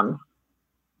down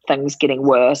things getting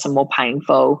worse and more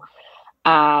painful.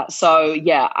 So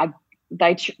yeah,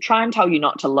 they try and tell you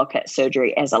not to look at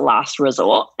surgery as a last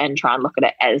resort and try and look at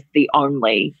it as the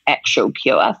only actual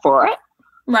cure for it.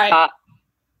 Right.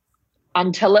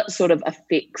 Until it sort of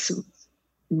affects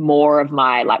more of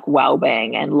my like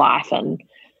well-being and life and,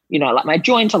 you know, like my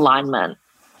joint alignment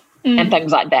and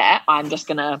things like that, I'm just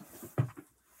going to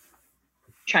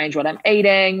change what I'm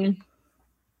eating,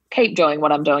 keep doing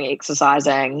what I'm doing,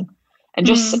 exercising, and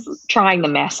just trying the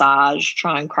massage,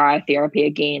 trying cryotherapy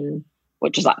again,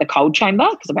 which is like the cold chamber,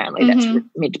 because apparently that's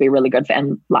meant to be really good for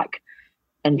like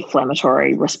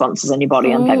inflammatory responses in your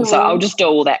body and things. So I'll just do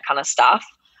all that kind of stuff.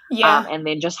 Yeah. And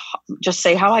then just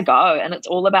see how I go. And it's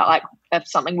all about like, if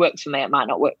something works for me, it might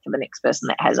not work for the next person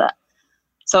that has it.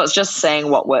 So it's just seeing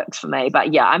what works for me.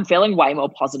 But yeah, I'm feeling way more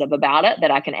positive about it, that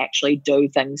I can actually do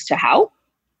things to help.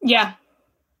 Yeah.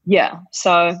 Yeah.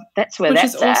 So that's where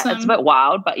that's at. Awesome. It's a bit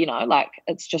wild, but you know, like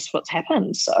it's just what's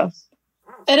happened. So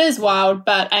it is wild,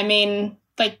 but I mean,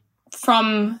 like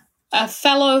from a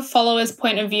fellow follower's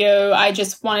point of view, I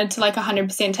just wanted to like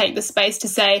 100% take the space to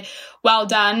say, well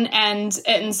done. And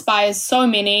it inspires so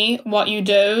many what you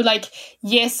do. Like,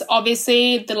 yes,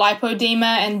 obviously the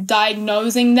lipodema and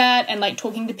diagnosing that and like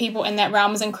talking to people in that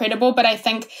realm is incredible. But I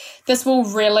think this will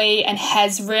really and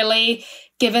has really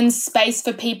given space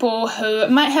for people who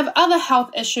might have other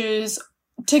health issues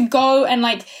to go and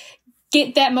like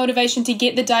get that motivation to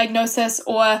get the diagnosis,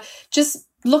 or just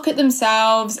look at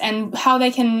themselves and how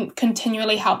they can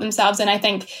continually help themselves. And I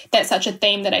think that's such a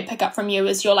theme that I pick up from you,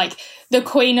 is you're like the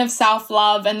queen of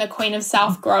self-love and the queen of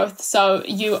self-growth. So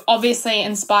you obviously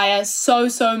inspire so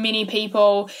many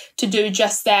people to do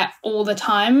just that all the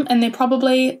time. And they're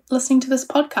probably listening to this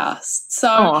podcast.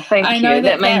 So thank I know you.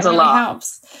 That means really a lot.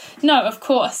 Helps. No, of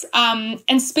course.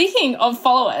 And speaking of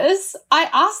followers, I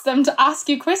asked them to ask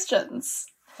you questions.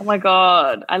 Oh my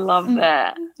God. I love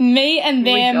that. Me and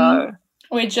them.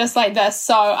 We're just like this.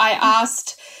 So I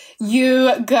asked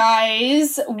you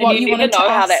guys what you wanted to ask. You never know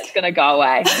how that's going to go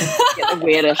away. Get the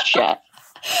weirdest shit.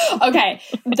 Okay.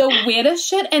 The weirdest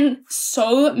shit, and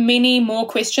so many more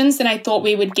questions than I thought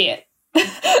we would get.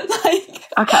 Like,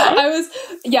 Okay.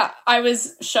 I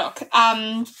was shook.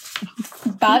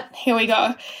 But here we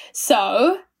go.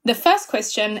 So the first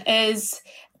question is,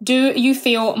 do you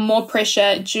feel more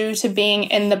pressure due to being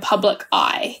in the public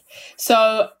eye?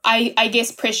 So I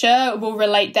guess pressure, will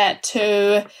relate that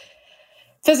to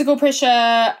physical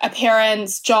pressure,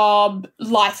 appearance, job,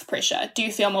 life pressure. Do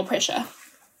you feel more pressure?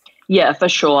 Yeah, for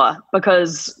sure.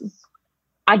 Because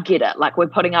I get it. Like, we're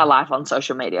putting our life on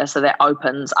social media, so that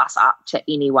opens us up to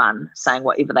anyone saying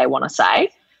whatever they want to say.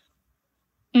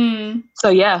 So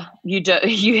yeah,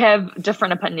 you have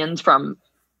different opinions from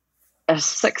a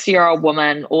 6-year-old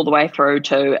woman all the way through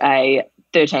to a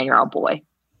 13-year-old boy.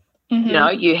 Mm-hmm. You know,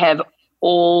 you have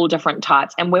all different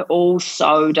types, and we're all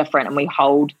so different, and we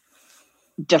hold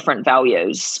different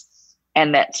values,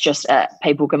 and that's just it.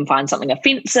 People can find something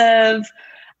offensive,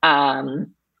 and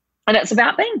it's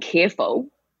about being careful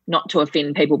not to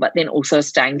offend people, but then also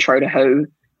staying true to who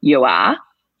you are.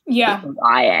 Yeah. Who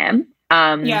I am.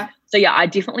 Yeah. So yeah, I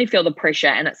definitely feel the pressure,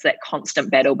 and it's that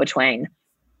constant battle between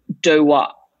do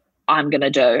what I'm going to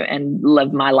do and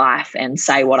live my life and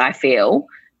say what I feel,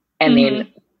 and then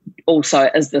also,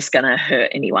 is this going to hurt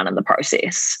anyone in the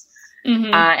process?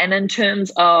 And in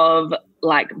terms of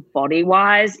like body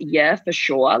wise, yeah, for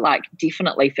sure, like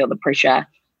definitely feel the pressure,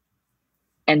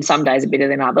 and some days are better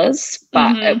than others,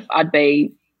 but I'd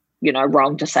be, you know,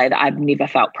 wrong to say that I've never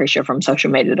felt pressure from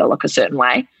social media to look a certain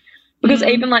way, because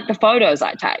even like the photos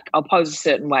I take, I'll pose a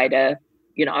certain way to,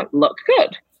 you know, look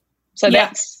good. So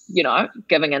that's, you know,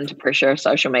 giving into pressure of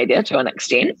social media to an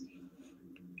extent.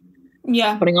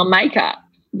 Yeah. Putting on makeup,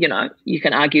 you know, you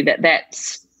can argue that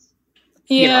that's,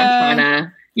 you know,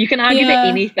 you can argue that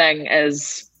anything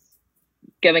is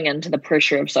giving into the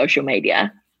pressure of social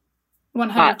media.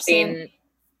 100%. But then,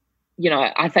 you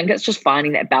know, I think it's just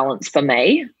finding that balance for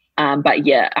me. But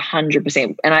yeah,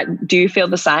 100%. And do you feel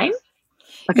the same?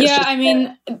 Like, yeah, I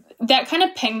mean, that kind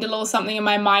of pinged a little something in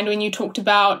my mind when you talked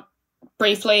about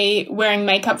briefly wearing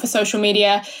makeup for social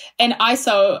media. And I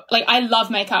love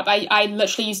makeup. I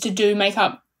literally used to do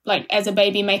makeup like as a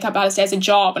baby, makeup artist as a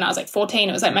job, and I was like 14.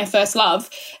 It was like my first love.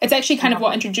 It's actually kind of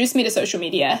what introduced me to social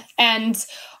media. And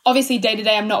obviously day to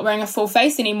day I'm not wearing a full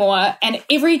face anymore. And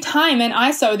every time in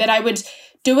ISO that I would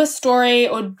do a story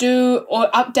or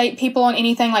update people on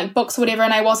anything like books or whatever,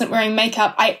 and I wasn't wearing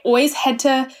makeup, I always had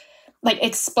to like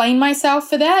explain myself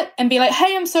for that and be like,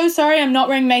 hey, I'm so sorry, I'm not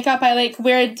wearing makeup. I like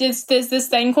there's this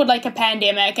thing called like a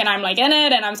pandemic, and I'm like in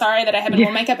it, and I'm sorry that I haven't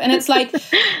worn makeup. And it's like,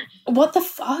 what the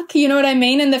fuck? You know what I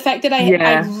mean? And the fact that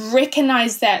I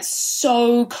recognize that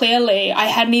so clearly, I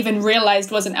hadn't even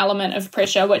realized was an element of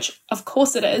pressure, which of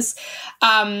course it is.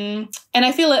 And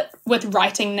I feel it with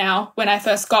writing now. When I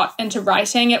first got into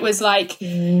writing, it was like,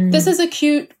 this is a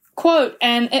cute quote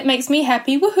and it makes me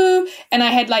happy, woohoo. And I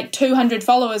had like 200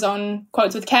 followers on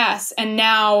Quotes with Cass, and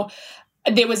now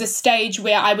there was a stage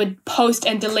where I would post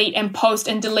and delete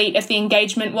if the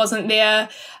engagement wasn't there.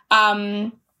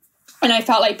 And I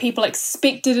felt like people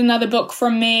expected another book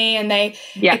from me, and they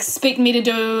expect me to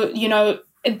do, you know,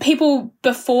 people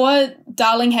before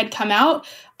Darling had come out,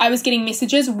 I was getting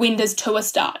messages, when does tour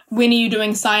start? When are you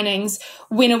doing signings?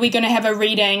 When are we going to have a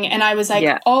reading? And I was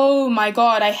like, oh my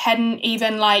God, I hadn't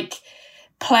even like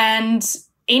planned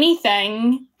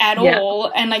anything at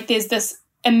all. And like there's this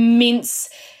immense,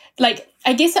 like,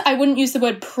 I guess I wouldn't use the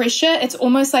word pressure. It's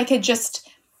almost like a just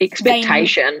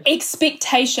expectation.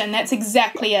 Expectation. That's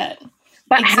exactly it.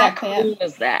 But exactly how cool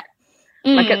is that?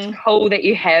 Like, it's cool that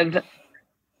you have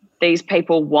these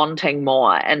people wanting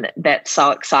more, and that's so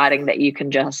exciting that you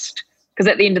can just, because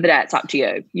at the end of the day, it's up to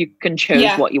you. You can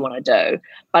choose what you want to do.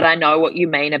 But I know what you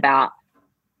mean about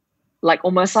like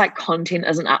almost like content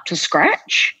isn't up to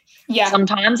scratch. Yeah.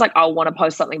 Sometimes like I'll want to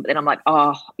post something, but then I'm like,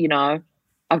 oh, you know,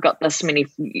 I've got this many,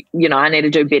 you know, I need to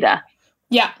do better.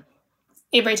 Yeah.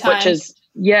 Every time. Which is,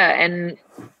 and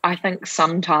I think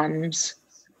sometimes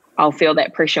I'll feel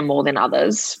that pressure more than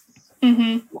others.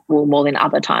 Well, more than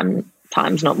other times,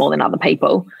 not more than other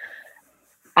people.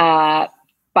 But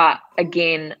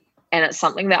again, and it's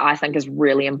something that I think is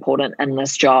really important in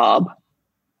this job,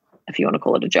 if you want to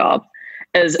call it a job,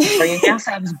 is bringing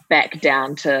ourselves back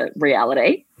down to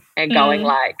reality and going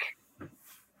like,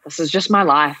 this is just my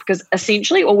life. Because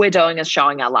essentially all we're doing is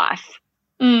showing our life.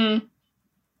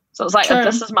 So it's like, if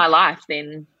this is my life,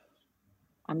 then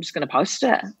I'm just going to post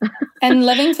it. And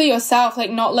living for yourself,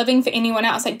 like not living for anyone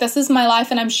else. Like, this is my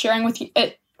life and I'm sharing with you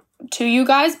it to you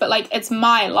guys, but like it's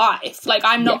my life. Like,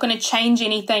 I'm not going to change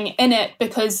anything in it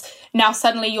because now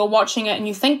suddenly you're watching it and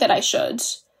you think that I should.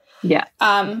 Yeah.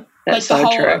 That's like so the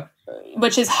whole, true.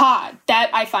 Which is hard.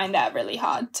 That I find that really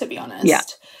hard, to be honest. Yeah.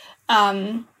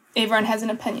 everyone has an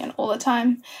opinion all the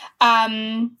time.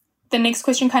 The next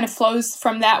question kind of flows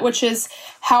from that, which is,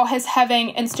 how has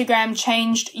having Instagram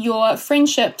changed your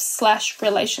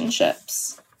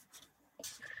friendships/relationships?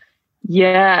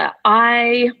 Yeah,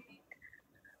 I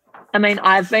mean,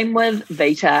 I've been with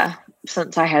Vita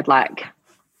since I had like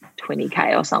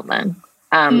 20K or something.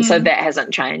 So that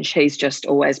hasn't changed. He's just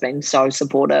always been so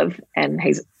supportive, and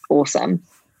he's awesome.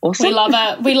 Awesome. We love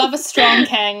it. We love a strong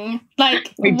king.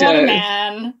 Like, We what do. a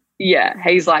man. Yeah,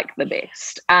 he's like the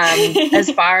best. As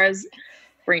far as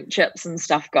friendships and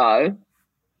stuff go,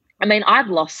 I mean, I've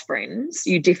lost friends.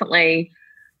 The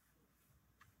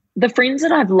friends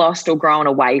that I've lost or grown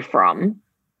away from,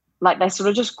 like, they sort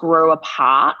of just grew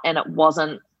apart, and it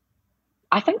wasn't,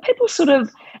 I think people sort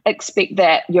of expect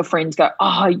that your friends go,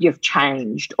 oh, you've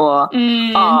changed, or,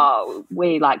 oh,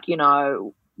 we're not going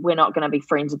to be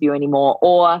friends with you anymore.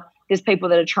 Or there's people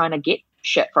that are trying to get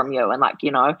shit from you and, like,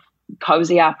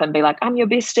 cozy up and be like, I'm your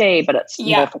bestie, but it's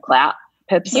more for clout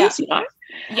purposes,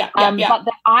 Yeah. But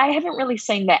I haven't really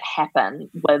seen that happen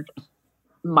with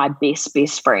my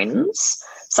best friends.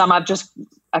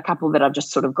 A couple that I've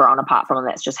just sort of grown apart from, and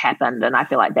that's just happened. And I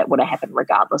feel like that would have happened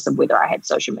regardless of whether I had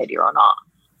social media or not.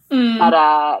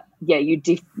 But you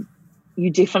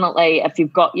definitely, if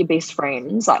you've got your best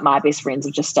friends, like my best friends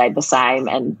have just stayed the same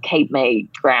and keep me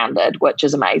grounded, which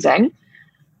is amazing.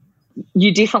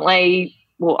 You definitely,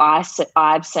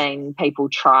 I've seen people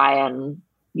try and,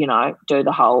 do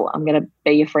the whole, I'm going to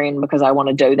be your friend because I want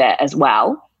to do that as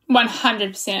well.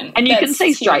 100%. And you can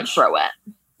see straight through it.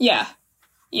 Yeah.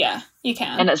 Yeah, you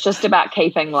can. And it's just about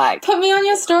keeping, like, put me on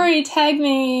your story, tag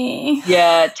me.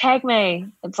 Yeah, tag me.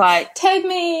 It's like, tag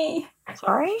me.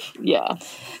 Sorry? Yeah.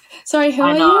 Sorry, who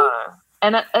I are know. you?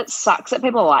 And it sucks that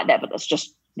people are like that, but that's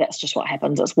just what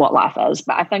happens. It's what life is.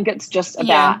 But I think it's just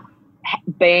about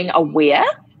being aware,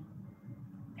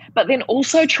 but then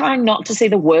also trying not to see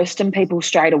the worst in people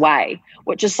straight away,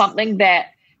 which is something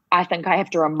that I think I have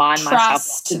to remind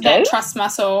myself to do. That trust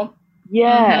muscle.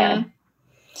 Yeah. Mm-hmm.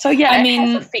 So, it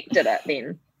has affected it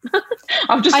then.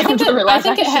 I've just come to the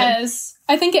realization.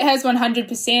 I think it has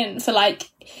 100% for, like,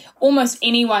 almost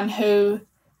anyone who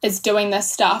is doing this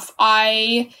stuff.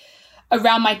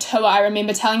 Around my tour, I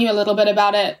remember telling you a little bit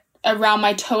about it. Around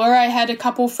my tour, I had a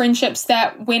couple friendships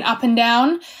that went up and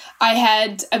down. I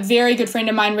had a very good friend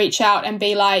of mine reach out and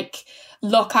be like,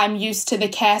 look, I'm used to the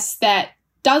Cass that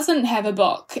doesn't have a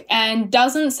book and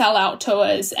doesn't sell out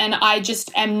tours, and I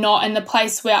just am not in the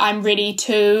place where I'm ready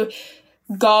to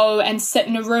go and sit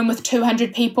in a room with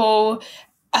 200 people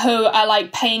who are,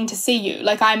 like, paying to see you.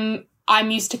 Like, I'm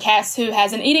used to Cass, who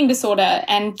has an eating disorder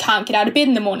and can't get out of bed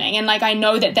in the morning, and, like, I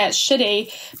know that that's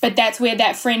shitty, but that's where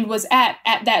that friend was at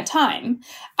that time.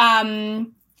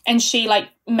 And she, like,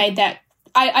 made that,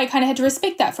 I kind of had to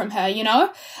respect that from her,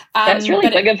 That's really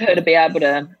big of her to be able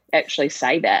to actually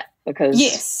say that. Because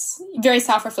yes, very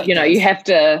self-reflective. You have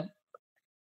to,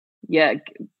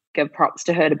 give props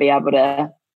to her to be able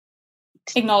to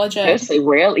acknowledge it. Firstly,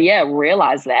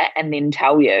 realize that, and then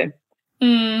tell you.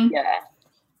 Yeah.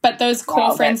 But those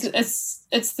core friends,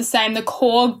 it's the same. The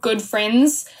core good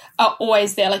friends are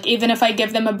always there. Like, even if I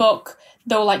give them a book,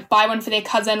 they'll, like, buy one for their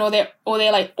cousin, or they're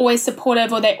like always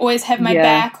supportive, or they always have my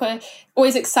back, or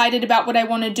always excited about what I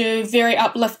want to do, very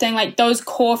uplifting. Like, those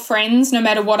core friends, no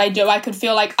matter what I do, I could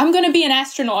feel like I'm going to be an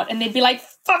astronaut, and they'd be like,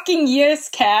 fucking yes,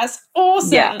 Cass,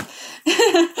 awesome.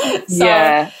 So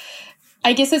I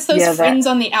guess it's those friends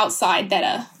on the outside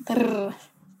that are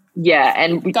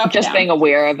and just being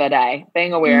aware of it,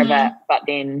 being aware of it, but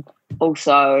then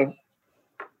also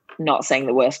not seeing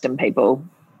the worst in people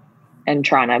and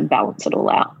trying to balance it all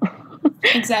out.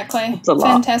 Exactly. It's a lot.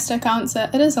 Fantastic answer.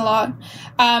 It is a lot.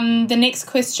 The next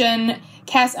question,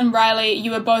 Cass and Riley,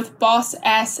 you are both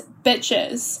boss-ass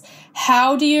bitches.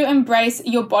 How do you embrace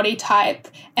your body type,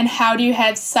 and how do you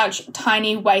have such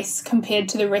tiny waists compared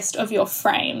to the rest of your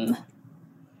frame?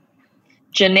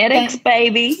 Genetics,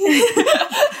 baby.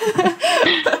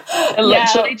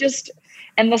 Literally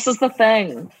and this is the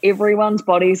thing, everyone's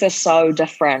bodies are so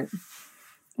different.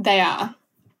 They are.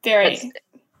 Very.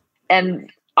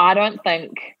 And I don't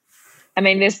think,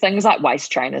 there's things like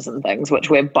waist trainers and things, which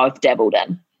we've both dabbled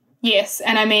in. Yes,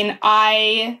 and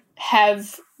I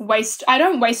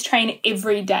don't waist train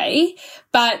every day,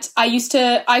 but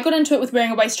I got into it with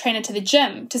wearing a waist trainer to the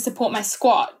gym to support my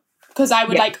squat, because I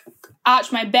would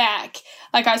arch my back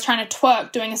like I was trying to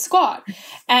twerk doing a squat.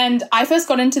 And I first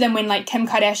got into them when, like, Kim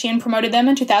Kardashian promoted them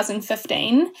in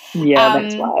 2015. Yeah,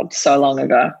 that's wild. So long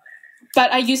ago.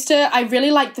 But I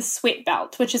really like the sweat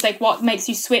belt, which is like what makes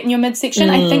you sweat in your midsection.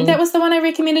 I think that was the one I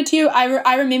recommended to you.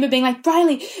 I remember being like,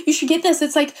 Riley, you should get this.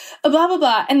 It's like a blah, blah,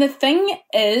 blah. And the thing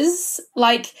is,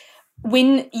 like,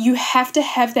 when you have to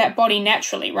have that body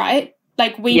naturally, right?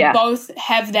 Like, we both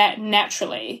have that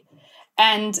naturally.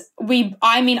 And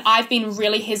I've been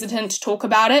really hesitant to talk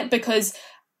about it because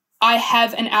I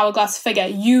have an hourglass figure.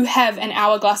 You have an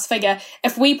hourglass figure.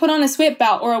 If we put on a sweat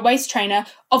belt or a waist trainer,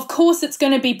 of course it's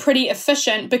going to be pretty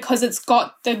efficient because it's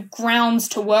got the grounds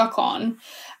to work on.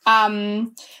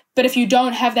 But if you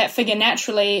don't have that figure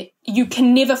naturally, you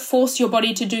can never force your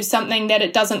body to do something that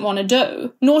it doesn't want to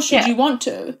do, nor should you want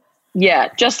to. Yeah,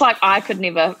 just like I could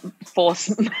never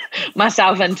force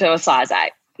myself into a size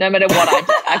 8, no matter what I did.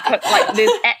 I could, like,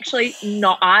 there's actually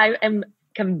not, I am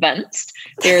convinced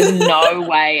there is no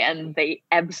way in the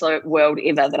absolute world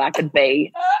ever that I could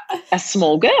be a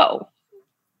small girl.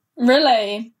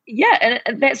 Really? Yeah,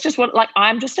 and that's just what, like,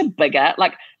 I'm just a bigger,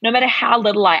 like, no matter how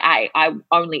little I ate, I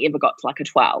only ever got to like a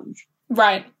 12.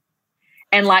 Right.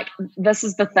 And like, this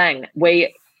is the thing,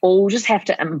 we all just have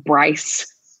to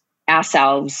embrace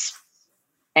ourselves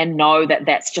and know that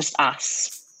that's just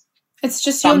us. It's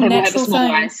just your natural thing. Some people have a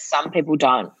small waist, some people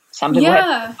don't. Some people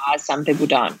have big thighs, some people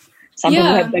don't. Some people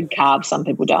have big calves, some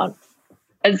people don't.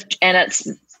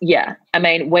 I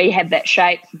mean, we have that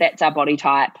shape, that's our body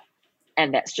type,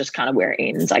 and that's just kind of where it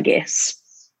ends, I guess.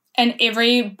 And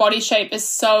every body shape is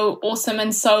so awesome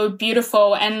and so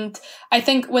beautiful. And I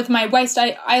think with my waist,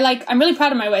 I'm really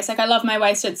proud of my waist. Like, I love my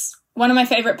waist. It's one of my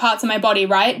favorite parts of my body,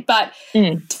 right? But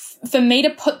for me to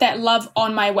put that love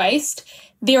on my waist,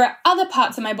 there are other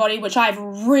parts of my body which I've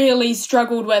really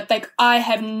struggled with. Like, I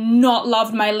have not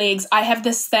loved my legs. I have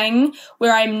this thing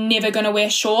where I'm never going to wear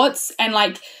shorts, and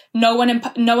like no one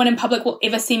in public will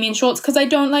ever see me in shorts because I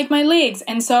don't like my legs.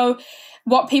 And so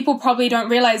what people probably don't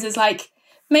realize is, like,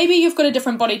 maybe you've got a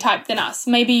different body type than us.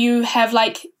 Maybe you have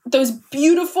like those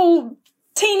beautiful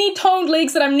teeny toned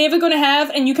legs that I'm never going to have,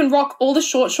 and you can rock all the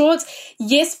short shorts.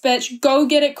 Yes, bitch, go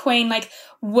get it, queen. Like,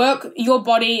 work your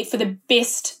body for the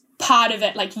best part of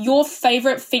it, like your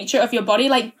favorite feature of your body,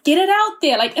 like get it out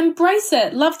there, like embrace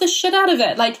it, love the shit out of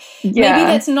it. Like, maybe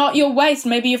that's not your waist,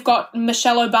 maybe you've got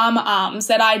Michelle Obama arms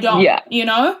that I don't, you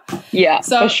know? Yeah,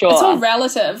 so for sure. It's all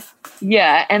relative.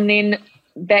 Yeah, and then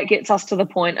that gets us to the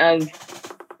point of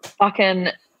fucking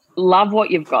love what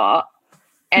you've got,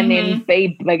 and then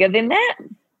be bigger than that.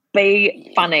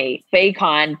 Be funny, be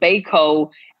kind, be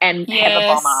cool, and have a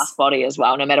bomb-ass body as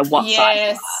well, no matter what size you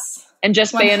are. And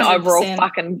just 100%. Be an overall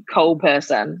fucking cool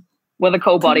person with a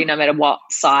cool body, no matter what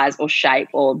size or shape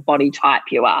or body type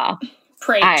you are.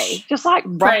 Preach. Hey, just like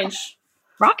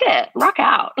rock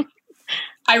out.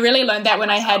 I really learned that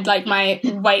when I had like my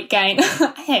weight gain.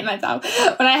 I hate myself.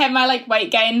 When I had my like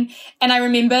weight gain, and I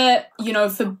remember, you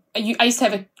know, I used to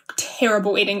have a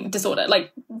terrible eating disorder.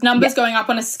 Like, numbers going up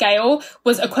on a scale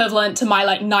was equivalent to my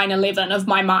like 9/11 of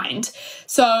my mind.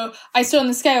 So I stood on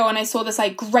the scale and I saw this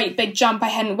like great big jump. I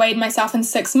hadn't weighed myself in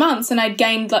 6 months, and I'd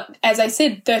gained, like, as I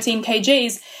said, 13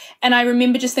 kgs. And I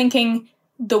remember just thinking,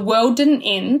 the world didn't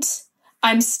end.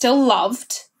 I'm still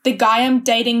loved. The guy I'm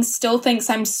dating still thinks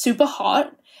I'm super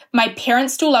hot. My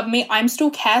parents still love me. I'm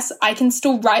still Cass. I can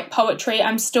still write poetry.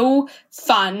 I'm still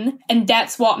fun. And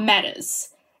that's what matters.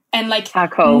 And like, how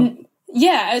cool.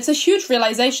 Yeah, it's a huge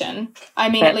realization. I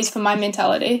mean, at least for my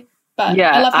mentality. But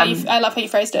yeah, I love how you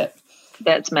phrased it.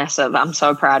 That's massive. I'm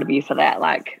so proud of you for that.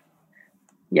 Like,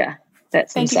 yeah,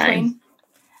 that's insane.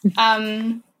 Thank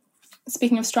you,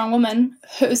 speaking of strong women,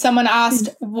 someone asked,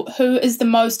 who is the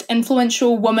most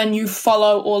influential woman you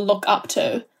follow or look up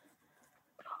to?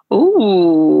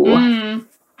 Ooh.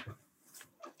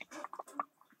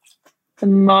 The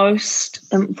most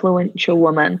influential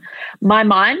woman. My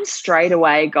mind straight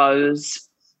away goes,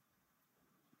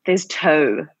 there's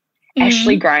two.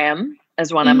 Ashley Graham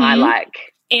is one of my,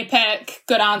 like... Epic.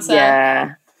 Good answer.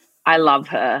 Yeah. I love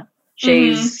her.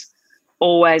 She's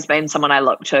always been someone I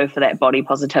look to for that body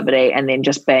positivity, and then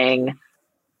just being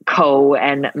cool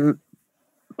and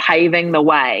paving the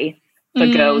way for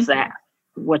girls that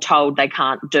were told they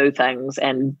can't do things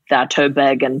and they're too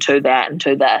big and too that and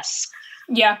too this.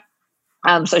 Yeah.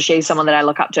 So she's someone that I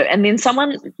look up to. And then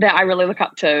someone that I really look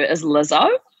up to is Lizzo.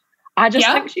 I just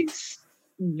think she's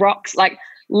rocks. Like,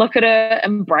 look at her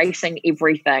embracing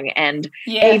everything, and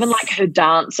even like her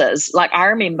dances. Like, I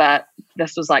remember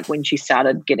this was like when she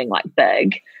started getting like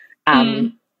big.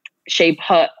 She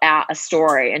put out a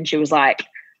story and she was like,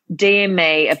 DM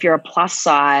me if you're a plus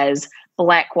size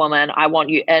Black woman. I want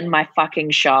you in my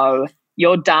fucking show.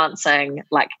 You're dancing,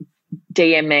 like,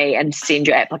 DM me and send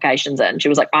your applications in. She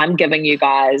was like, I'm giving you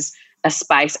guys a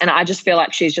space. And I just feel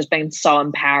like she's just been so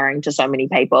empowering to so many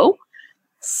people.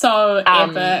 So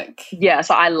epic. Yeah,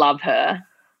 so I love her.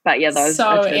 But yeah, those so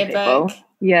are two epic. people.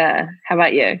 Yeah. How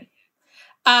about you?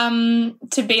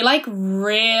 To be like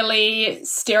really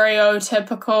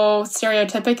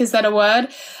stereotypic, is that a word?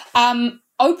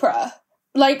 Oprah.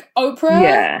 Like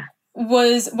Oprah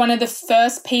was one of the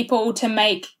first people to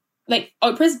make, like,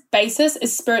 Oprah's basis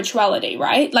is spirituality,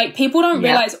 right? Like, people don't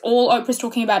realize all Oprah's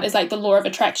talking about is like the law of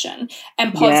attraction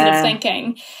and positive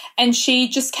thinking. And she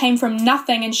just came from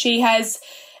nothing, and she has,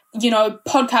 you know,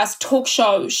 podcast, talk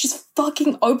show. She's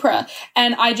fucking Oprah.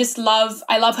 And I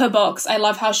love her books. I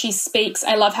love how she speaks.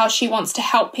 I love how she wants to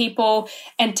help people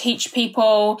and teach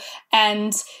people.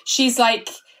 And she's like,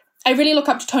 I really look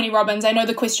up to Tony Robbins. I know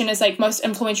the question is like most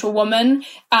influential woman,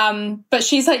 but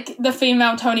she's like the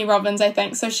female Tony Robbins, I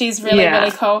think. So she's really,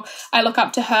 really cool. I look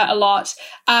up to her a lot.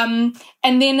 And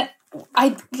then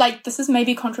I like, this is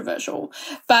maybe controversial,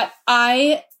 but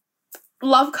I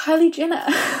love Kylie Jenner.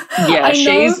 Yeah,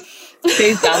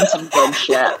 she's done some good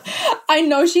shit. I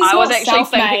know she's I not was actually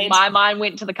self-made. thinking, my mind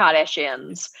went to the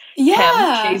Kardashians.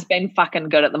 Yeah. She's been fucking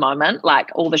good at the moment, like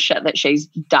all the shit that she's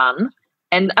done.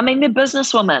 And I mean, they're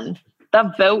businesswomen.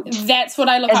 They've built. That's what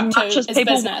I look up to, as much as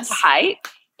people business. want to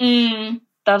hate.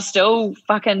 They've still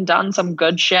fucking done some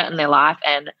good shit in their life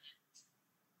and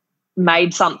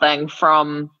made something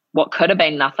from what could have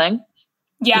been nothing.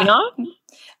 Yeah. You know?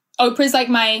 Oprah's like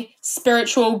my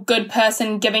spiritual good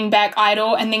person giving back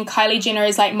idol, and then Kylie Jenner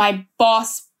is like my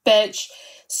boss bitch,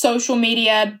 social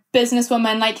media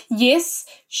businesswoman. Like, yes,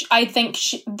 I think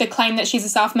the claim that she's a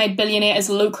self-made billionaire is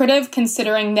lucrative,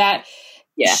 considering that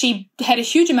she had a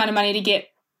huge amount of money to get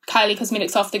Kylie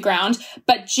Cosmetics off the ground.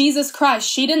 But Jesus Christ,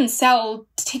 she didn't sell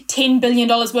 $10 billion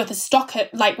worth of stock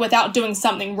like without doing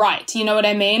something right. You know what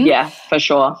I mean? Yeah, for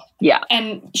sure. Yeah.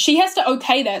 And she has to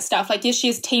okay that stuff. Like, yes, she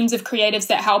has teams of creatives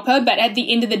that help her, but at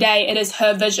the end of the day, it is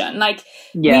her vision. Like,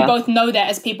 we both know that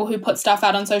as people who put stuff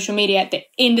out on social media, at the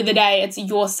end of the day, it's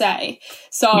your say.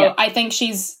 So I think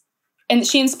she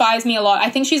inspires me a lot.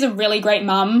 I think she's a really great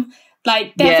mum.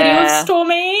 Like, that video of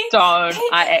Stormy. Don't.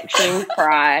 I actually will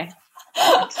cry.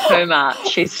 Too much.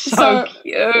 She's so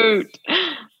cute.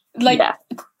 Like,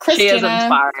 Kris she is Jenner,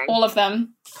 inspiring. All of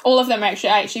them actually,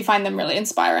 I actually find them really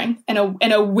inspiring in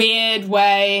a weird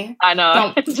way. I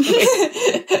know.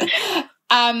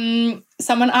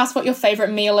 Someone asked what your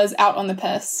favorite meal is out on the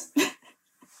piss.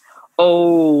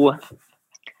 Oh,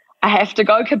 I have to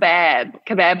go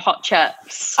kebab hot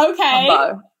chips. Okay.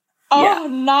 Combo. Oh,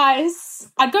 nice.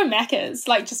 I'd go Macca's,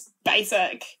 like, just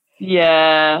basic.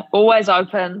 Yeah, always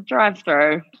open, drive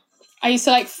through. I used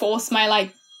to, like, force my,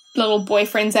 like, little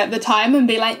boyfriends at the time and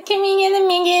be like, can we get the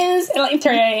Macca's at, like,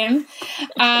 3 a.m.?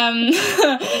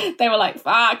 They were like,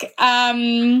 fuck.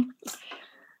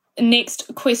 Next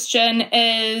question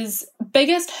is,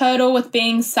 biggest hurdle with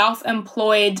being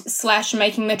self-employed /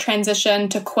 making the transition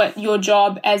to quit your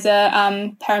job as a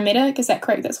paramedic? Is that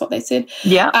correct? That's what they said.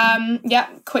 Yeah.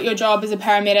 Quit your job as a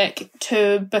paramedic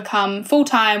to become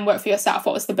full-time, work for yourself.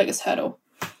 What was the biggest hurdle?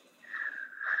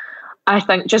 I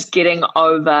think just getting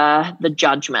over the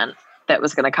judgment that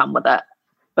was going to come with it,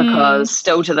 because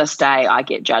still to this day I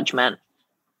get judgment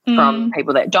from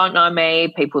people that don't know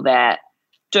me, people that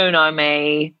do know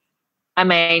me. I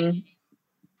mean,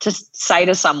 to say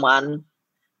to someone,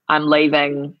 I'm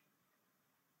leaving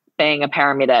being a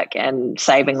paramedic and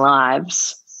saving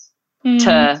lives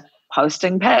to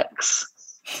posting pics,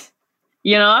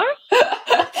 you know?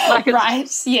 Like, right,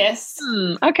 yes.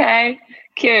 Okay,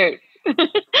 cute.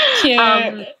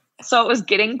 Cute. So it was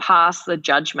getting past the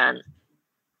judgment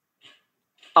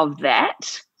of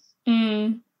that.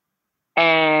 And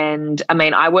I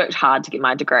mean, I worked hard to get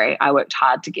my degree. I worked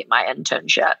hard to get my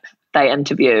internship. They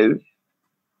interview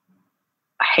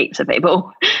heaps of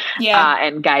people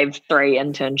and gave 3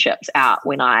 internships out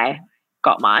when I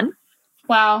got mine.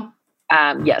 Wow.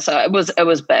 So it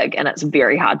was big, and it's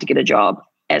very hard to get a job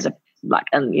as a, like,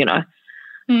 in, you know,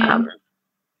 in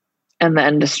the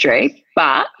industry.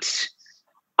 But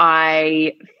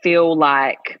I feel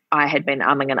like I had been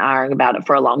umming and ahhing about it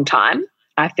for a long time.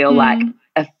 I feel like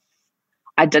if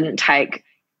I didn't take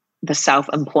the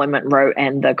self-employment route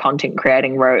and the content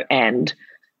creating route and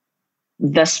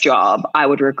this job, I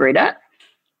would regret it.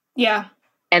 Yeah.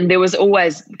 And there was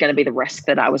always going to be the risk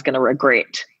that I was going to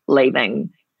regret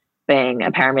leaving being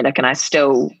a paramedic, and I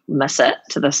still miss it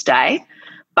to this day.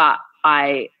 But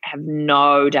I have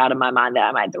no doubt in my mind that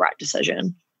I made the right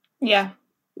decision. Yeah.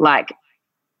 Like,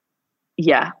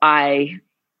 yeah,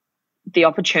 the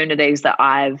opportunities that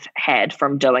I've had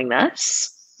from doing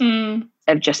this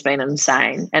have just been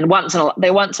insane, and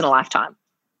they're once in a lifetime.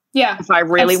 Yeah. If I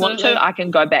really want absolutely. to, I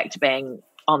can go back to being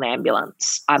on the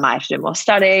ambulance. I might have to do more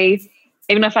study.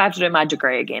 Even if I have to do my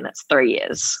degree again, it's 3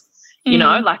 years. You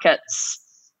know, like it's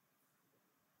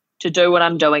to do what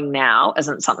I'm doing now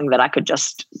isn't something that I could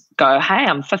just go, hey,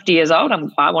 I'm 50 years old.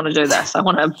 I want to do this. I'm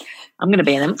going to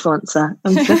be an influencer.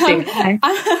 I'm 50. Okay.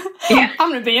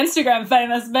 I'm going to be Instagram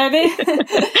famous, baby.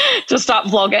 Just start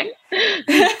vlogging.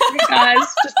 Guys,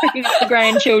 just picking up the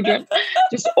grandchildren.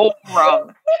 Just all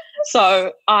wrong.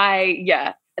 So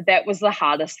that was the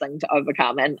hardest thing to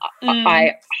overcome. And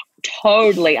I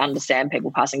totally understand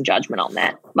people passing judgment on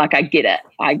that. Like, I get it.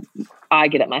 I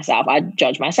get it myself. I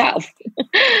judge myself.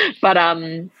 But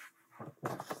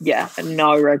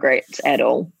no regrets at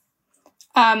all.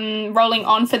 Rolling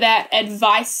on for that,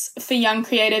 advice for young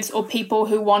creatives or people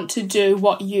who want to do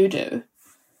what you do.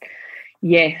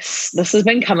 Yes, this has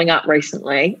been coming up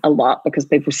recently a lot because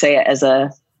people see it as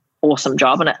a awesome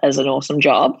job, and it is an awesome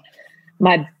job.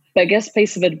 My biggest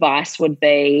piece of advice would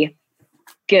be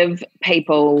give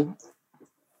people,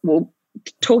 well,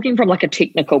 talking from like a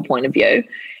technical point of view,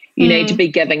 you need to be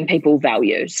giving people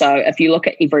value. So if you look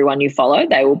at everyone you follow,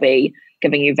 they will be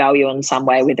giving you value in some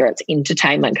way, whether it's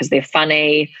entertainment because they're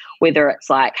funny, whether it's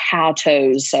like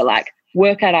how-tos, so like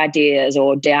workout ideas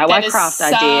or DIY craft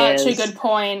ideas. Such a good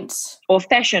point. Or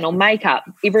fashion or makeup.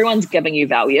 Everyone's giving you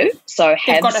value. So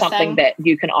have something that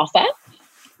you can offer.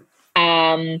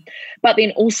 But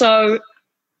then also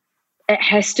it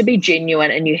has to be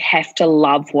genuine and you have to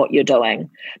love what you're doing,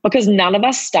 because none of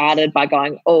us started by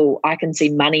going, oh, I can see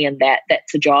money in that.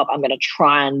 That's a job. I'm going to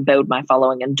try and build my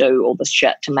following and do all this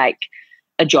shit to make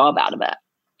a job out of it.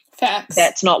 Facts.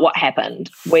 That's not what happened.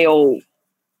 We all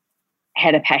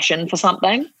had a passion for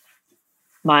something.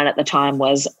 Mine at the time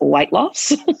was weight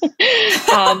loss,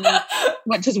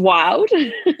 which is wild.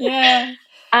 Yeah.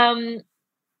 And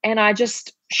I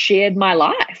just shared my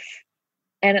life.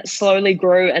 And it slowly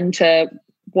grew into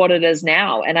what it is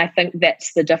now. And I think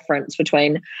that's the difference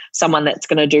between someone that's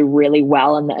going to do really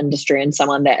well in the industry and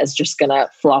someone that is just going to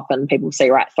flop and people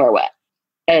see right through it,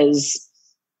 is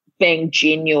being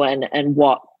genuine in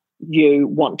what you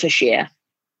want to share.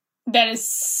 That is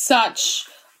so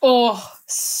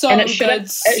and it good.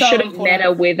 It shouldn't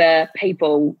matter whether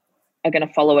people are going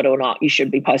to follow it or not. You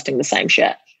should be posting the same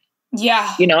shit.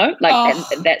 Yeah. You know, like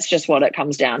and that's just what it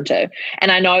comes down to. And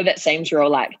I know that seems real,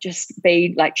 like, just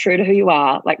be like true to who you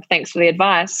are. Like, thanks for the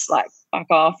advice. Like, fuck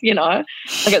off, you know.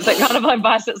 Like, it's that kind of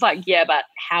advice. It's like, yeah, but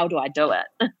how do I do it?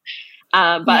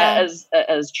 But it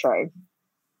is true.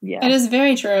 Yeah. It is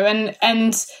very true.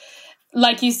 And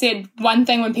like you said, one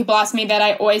thing when people ask me that,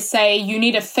 I always say you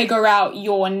need to figure out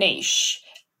your niche.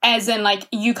 As in, like,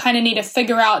 you kind of need to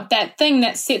figure out that thing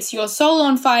that sets your soul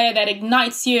on fire, that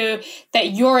ignites you,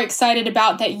 that you're excited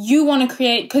about, that you want to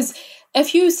create. Because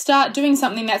if you start doing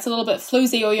something that's a little bit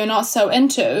floozy or you're not so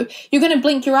into, you're going to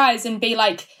blink your eyes and be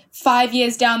like 5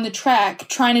 years down the track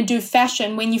trying to do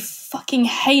fashion when you fucking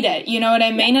hate it. You know what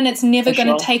I mean? And it's never going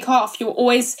to take off. You'll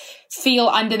always feel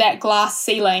under that glass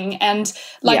ceiling. And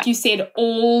like you said,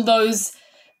 all those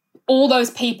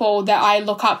people that I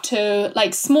look up to,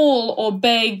 like small or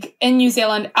big, in New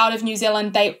Zealand, out of New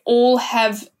Zealand, they all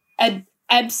have an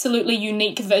absolutely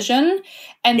unique vision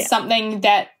and something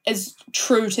that is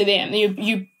true to them.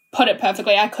 You put it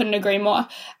perfectly. I couldn't agree more.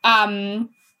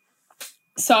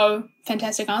 So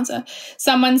fantastic answer.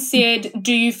 Someone said,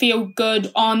 do you feel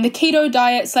good on the keto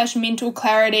diet / mental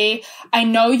clarity? I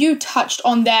know you touched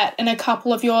on that in a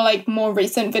couple of your like more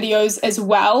recent videos as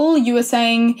well. You were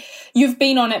saying you've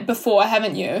been on it before,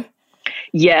 haven't you?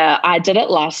 Yeah, I did it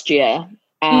last year.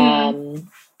 And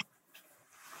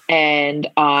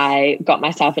I got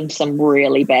myself into some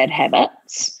really bad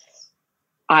habits.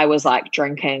 I was like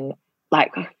drinking,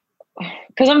 like,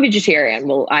 because I'm vegetarian,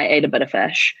 well, I eat a bit of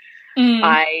fish.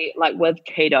 I like with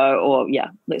keto, or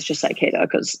let's just say keto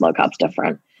because low carb's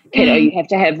different. Keto, you have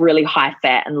to have really high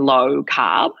fat and low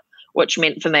carb, which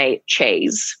meant for me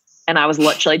cheese. And I was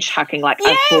literally chucking like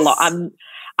a block. I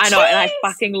know, and I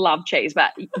fucking love cheese,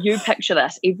 but you picture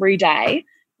this every day,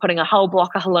 putting a whole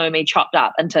block of halloumi chopped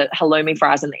up into halloumi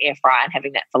fries in the air fryer and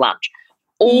having that for lunch.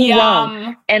 All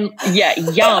wrong. And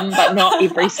yum, but not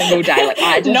every single day. Like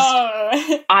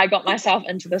I got myself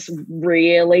into this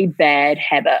really bad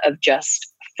habit of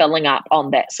just filling up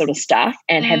on that sort of stuff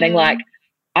and having like,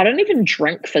 I don't even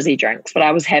drink fizzy drinks, but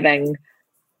I was having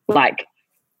like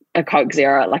a Coke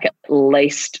Zero like at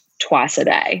least twice a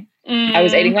day. I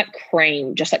was eating like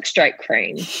cream, just like straight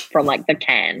cream from like the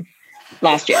can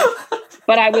last year.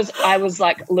 But I was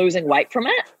like losing weight from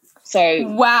it. So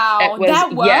wow,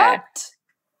 that worked.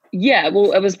 Yeah,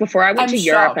 well, it was before I went I'm to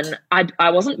Europe, shocked. and I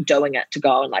wasn't doing it to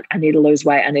go and like, I need to lose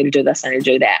weight, I need to do this, I need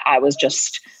to do that. I was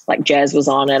just like, Jazz was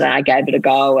on it and I gave it a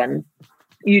go, and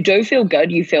you do feel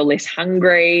good. You feel less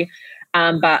hungry.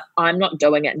 But I'm not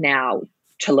doing it now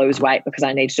to lose weight because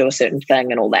I need to do a certain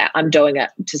thing and all that. I'm doing it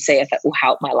to see if it will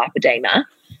help my lipedema.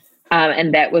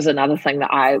 And that was another thing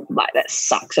that I like that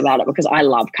sucks about it, because I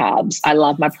love carbs. I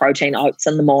love my protein oats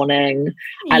in the morning.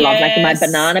 I love making my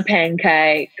banana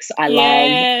pancakes. I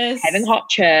love having hot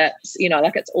chips. You know,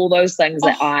 like it's all those things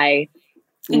that I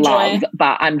love,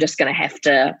 but I'm just going to have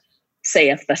to see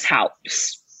if this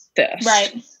helps first.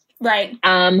 Right.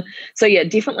 So yeah,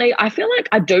 definitely. I feel like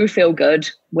I do feel good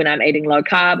when I'm eating low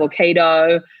carb or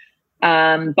keto.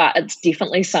 But it's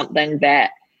definitely something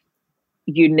that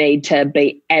you need to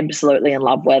be absolutely in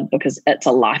love with, because it's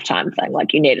a lifetime thing.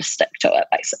 Like you need to stick to it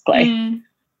basically.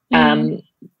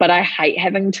 But I hate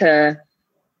having to,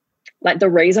 like, the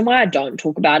reason why I don't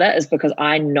talk about it is because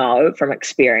I know from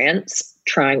experience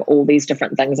trying all these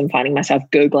different things and finding myself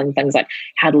Googling things like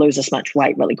how to lose this much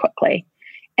weight really quickly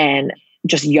and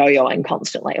just yo-yoing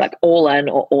constantly, like all in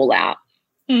or all out.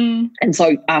 And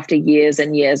so after years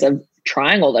and years of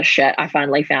trying all this shit, I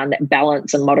finally found that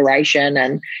balance and moderation.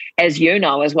 And as you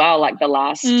know as well, like the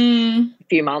last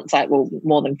few months, like, well,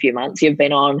 more than few months, you've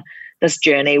been on this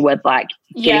journey with like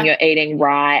getting your eating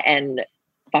right and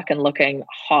fucking looking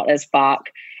hot as fuck.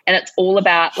 And it's all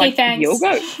about like, you'll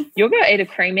go eat a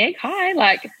cream egg. Hi,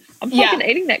 like I'm fucking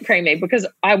eating that cream egg because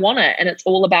I want it. And it's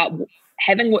all about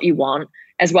having what you want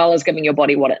as well as giving your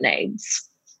body what it needs.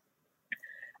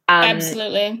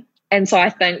 Absolutely. And so I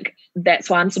think that's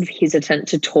why I'm sort of hesitant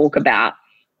to talk about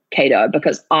keto,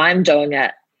 because I'm doing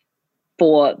it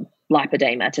for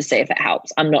lipedema to see if it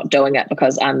helps. I'm not doing it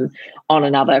because I'm on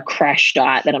another crash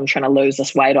diet that I'm trying to lose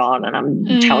this weight on, and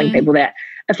I'm telling people that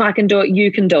if I can do it,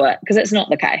 you can do it, because it's not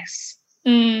the case.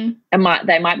 They might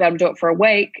be able to do it for a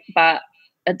week, but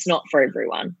it's not for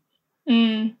everyone.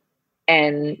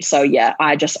 And so yeah,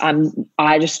 I just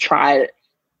try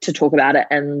to talk about it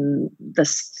and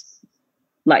this,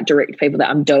 like, direct people that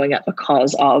I'm doing it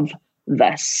because of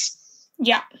this.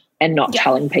 Yeah. And not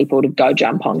telling people to go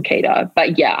jump on keto.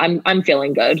 But yeah, I'm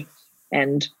feeling good,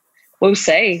 and we'll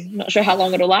see. Not sure how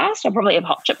long it'll last. I'll probably have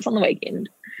hot chips on the weekend.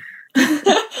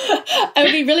 It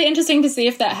would be really interesting to see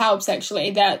if that helps,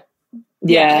 actually.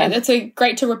 It's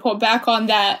great to report back on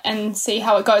that and see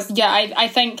how it goes. Yeah, I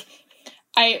think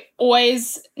I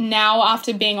always now,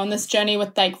 after being on this journey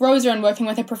with like Rosa and working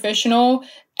with a professional,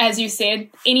 as you said,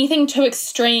 anything too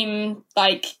extreme,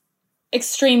 like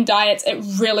extreme diets, it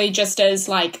really just is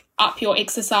like up your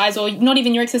exercise, or not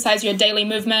even your exercise, your daily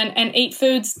movement, and eat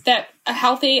foods that are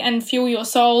healthy and fuel your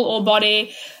soul or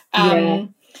body,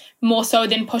 more so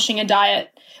than pushing a diet,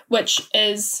 which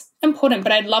is important.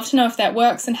 But I'd love to know if that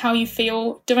works and how you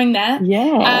feel doing that.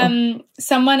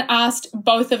 Someone asked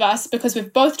both of us, because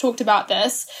we've both talked about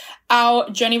this, our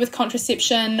journey with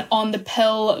contraception on the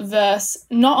pill versus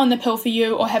not on the pill for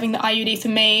you, or having the IUD for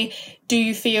me. Do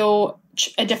you feel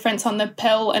a difference on the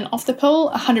pill and off the pill?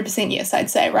 100% yes,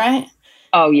 I'd say, right?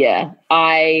 Oh yeah.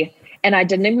 I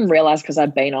didn't even realize, because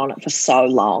I'd been on it for so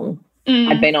long.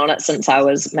 I'd been on it since I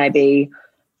was maybe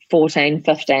 14,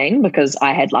 15, because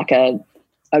I had like a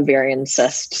ovarian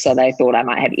cyst, so they thought I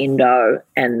might have endo,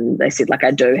 and they said like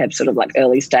I do have sort of like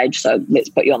early stage, so let's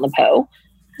put you on the pill.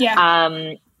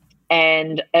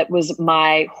 And it was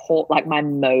my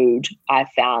mood I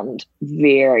found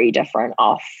very different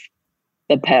off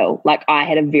the pill. Like I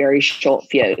had a very short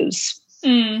fuse.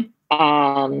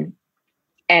 And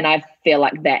I feel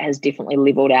like that has definitely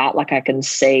leveled out. Like I can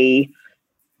see,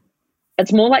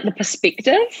 it's more like the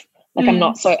perspective. Like I'm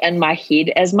not so in my head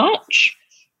as much.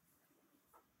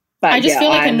 But I just feel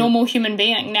like a normal human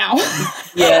being now.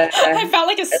 I felt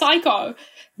like a psycho.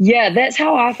 Yeah, that's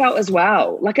how I felt as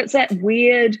well. Like it's that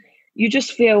weird, you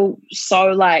just feel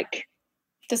so like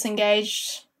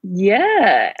disengaged.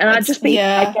 Yeah. And I'd just be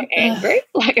angry.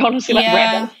 Like honestly, like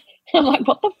rabbit. I'm like,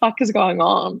 what the fuck is going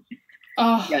on?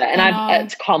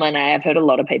 It's common. I've heard a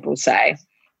lot of people say.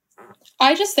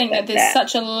 I just think that there's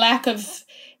such a lack of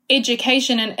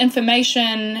education and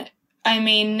information. I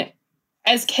mean,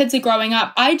 as kids are growing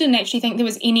up, I didn't actually think there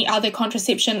was any other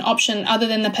contraception option other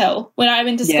than the pill. When I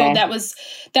went to school, that was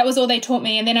all they taught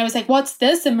me. And then I was like, what's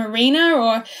this, a Mirena?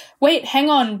 Or wait, hang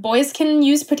on, boys can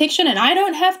use protection and I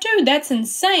don't have to? That's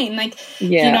insane. Like,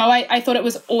 you know, I thought it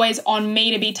was always on me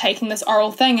to be taking this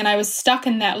oral thing, and I was stuck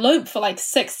in that loop for like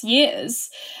 6 years.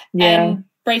 And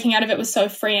breaking out of it was so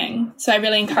freeing. So I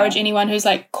really encourage anyone who's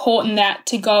like caught in that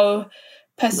to go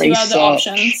pursue other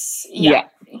options. Yeah.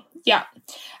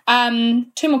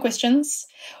 2 more questions.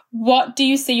 What do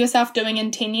you see yourself doing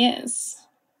in 10 years?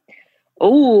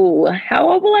 Oh, how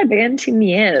old will I be in 10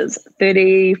 years?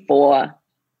 34.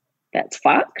 That's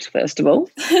fucked, first of all.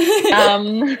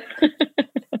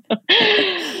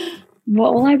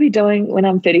 What will I be doing when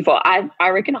I'm 34? I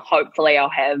reckon hopefully I'll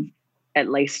have at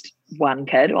least one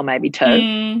kid or maybe two.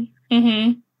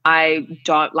 Mm-hmm. I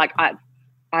don't like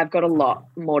I've got a lot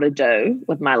more to do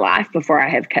with my life before I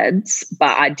have kids,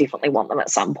 but I definitely want them at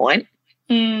some point.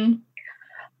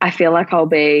 I feel like I'll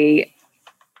be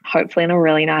hopefully in a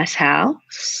really nice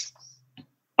house.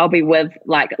 I'll be with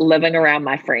living around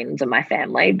my friends and my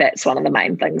family. That's one of the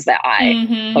main things that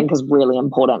I think is really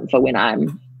important for when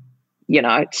I'm,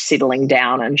 settling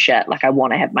down and shit. Like I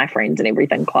want to have my friends and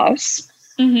everything close.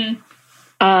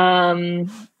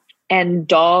 And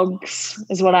dogs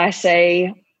is what I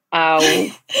see. I'll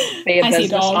be a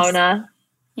business owner.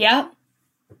 Yep.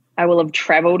 I will have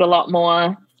traveled a lot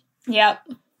more. Yep.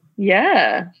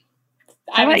 Yeah.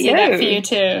 I would see that for you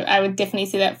too. I would definitely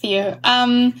see that for you.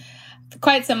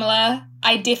 Quite similar.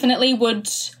 I definitely would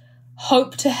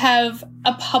hope to have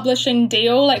a publishing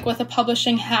deal, with a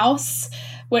publishing house,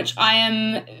 which I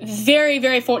am very,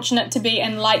 very fortunate to be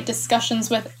in light discussions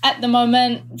with at the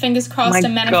moment. Fingers crossed,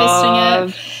 I'm manifesting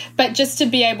it. But just to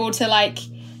be able to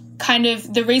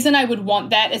the reason I would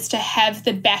want that is to have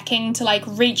the backing to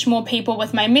reach more people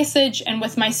with my message and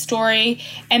with my story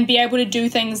and be able to do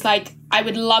things I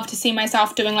would love to see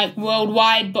myself doing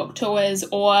worldwide book tours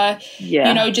or,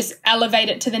 just elevate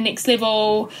it to the next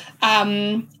level.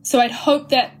 So I'd hope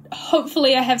that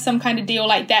hopefully I have some kind of deal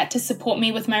like that to support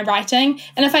me with my writing.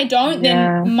 And if I don't,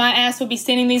 then my ass will be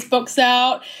sending these books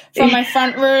out from my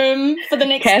front room for the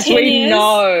next 10 years. We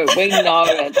know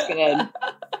it's going to...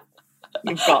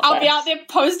 I'll be out there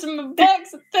posting my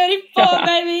books at 34,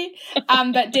 baby.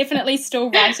 But definitely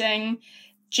still writing.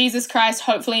 Jesus Christ,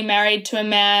 hopefully married to a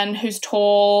man who's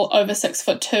tall, over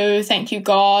 6'2". Thank you,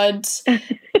 God.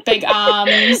 Big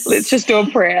arms. Let's just do a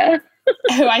prayer.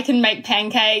 Who I can make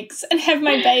pancakes and have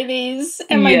my babies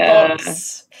and my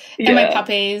books and my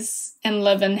puppies and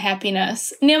live in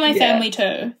happiness. Near my family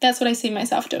too. That's what I see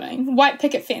myself doing. White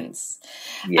picket fence.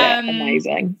 Yeah,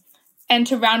 amazing. And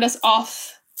to round us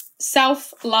off,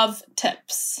 self-love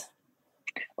tips.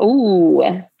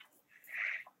 Ooh,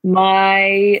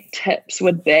 my tips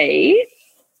would be,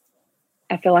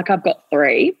 I feel like I've got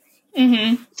 3.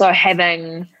 So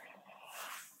having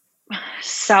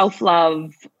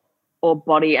self-love or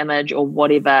body image or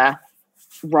whatever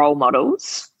role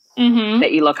models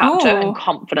that you look up to, and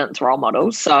confidence role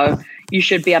models. So you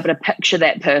should be able to picture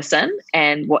that person,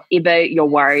 and whatever you're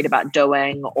worried about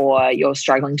doing or you're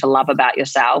struggling to love about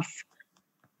yourself,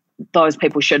 those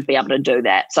people should be able to do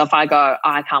that. So if I go,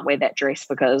 I can't wear that dress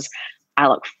because I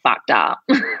look fucked up,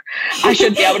 I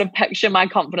should be able to picture my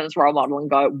confidence role model and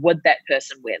go, would that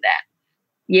person wear that?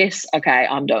 Yes, okay,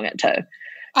 I'm doing it too.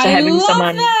 So having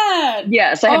someone that.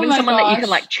 Yeah, so having someone that you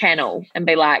can channel and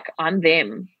be like, I'm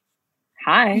them.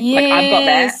 Hi. Yes. I've got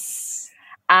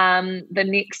that. The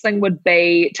next thing would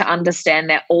be to understand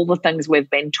that all the things we've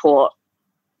been taught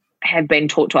have been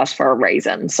taught to us for a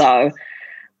reason. So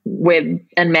in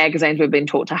magazines, we've been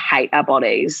taught to hate our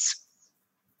bodies.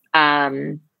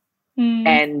 And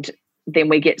then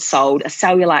we get sold a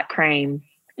cellulite cream,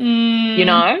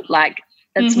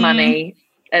 it's money,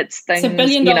 it's things. It's a $1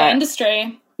 billion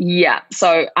industry. Yeah.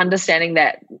 So understanding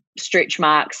that stretch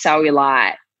marks,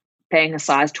 cellulite, being a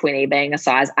size 20, being a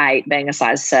size 8, being a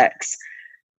size 6,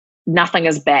 nothing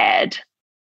is bad.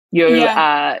 You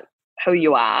are who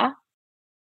you are.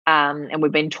 And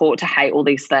we've been taught to hate all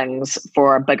these things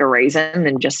for a bigger reason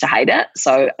than just to hate it.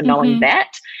 So knowing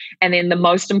that. And then the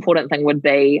most important thing would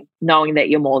be knowing that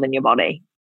you're more than your body.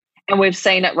 And we've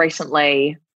seen it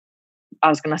recently. I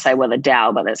was going to say with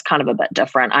Adele, but that's kind of a bit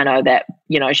different. I know that,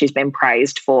 she's been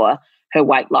praised for her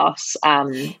weight loss, but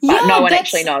no one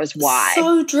actually knows why.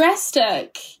 So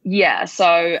drastic. Yeah.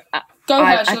 So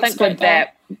I think with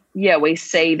that, we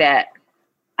see that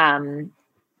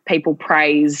people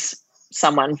praise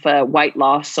someone for weight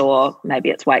loss or maybe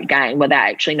it's weight gain without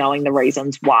actually knowing the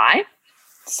reasons why.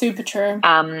 Super true.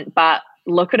 But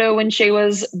look at her when she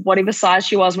was whatever size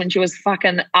she was when she was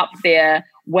fucking up there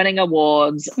winning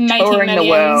awards, touring the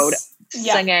world,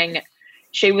 singing.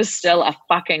 She was still a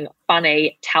fucking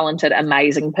funny, talented,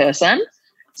 amazing person.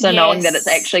 So knowing that it's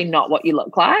actually not what you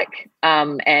look like,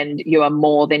 and you are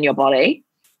more than your body,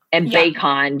 and be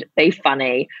kind, be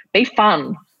funny, be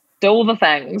fun, do all the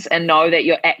things, and know that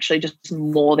you're actually just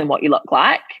more than what you look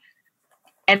like.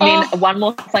 And then one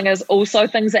more thing is also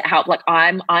things that help. Like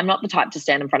I'm not the type to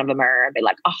stand in front of a mirror and be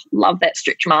like, oh, love that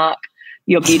stretch mark.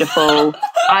 You're beautiful.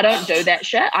 I don't do that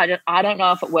shit. I don't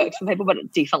know if it works for people, but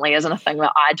it definitely isn't a thing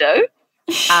that I do.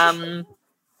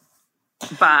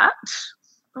 But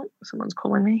someone's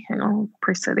calling me. Hang on, I'll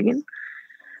press that again.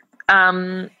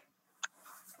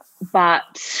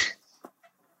 But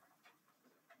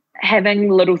having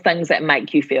little things that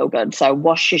make you feel good. So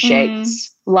wash your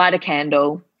sheets, light a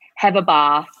candle, have a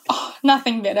bath. Oh,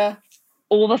 nothing better.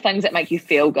 All the things that make you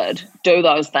feel good. Do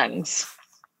those things.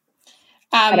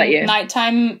 How about you?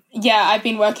 Nighttime, I've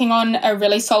been working on a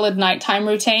really solid nighttime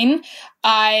routine.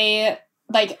 I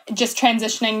just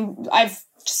transitioning. I've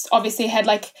just obviously had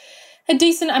a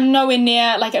decent, I'm nowhere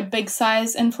near a big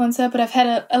size influencer, but I've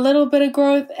had a little bit of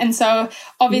growth. And so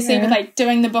obviously with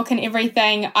doing the book and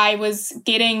everything, I was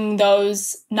getting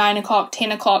those 9 o'clock,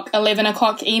 10 o'clock, 11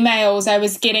 o'clock emails. I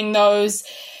was getting those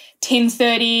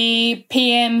 10:30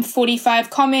 p.m. 45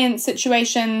 comment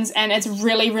situations, and it's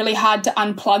really, really hard to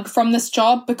unplug from this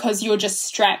job because you're just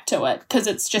strapped to it because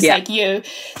it's just you.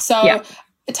 So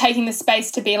taking the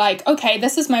space to be okay,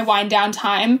 this is my wind down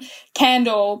time.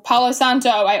 Candle, Palo Santo,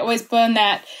 I always burn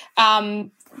that.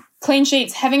 Clean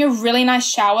sheets, having a really nice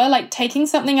shower, taking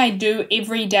something I do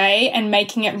every day and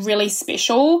making it really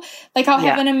special. I'll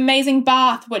have an amazing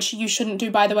bath, which you shouldn't do,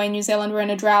 by the way, New Zealand, we're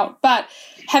in a drought, but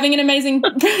having an amazing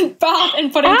bath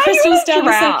and putting crystals down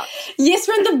the sink. Yes,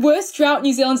 we're in the worst drought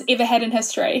New Zealand's ever had in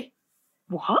history.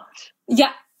 What?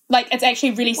 Yeah. It's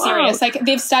actually really serious.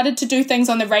 They've started to do things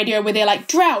on the radio where they're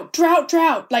drought.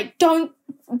 Don't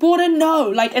water,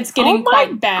 no. It's getting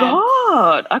quite bad. Oh, my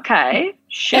God. Okay.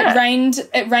 Shit.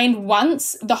 It rained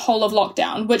once the whole of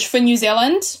lockdown, which for New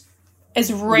Zealand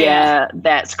is rare. Yeah,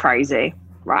 that's crazy.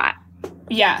 Right.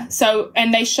 Yeah. So,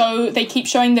 and they keep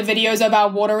showing the videos of our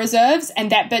water reserves,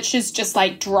 and that bitch is just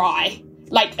dry.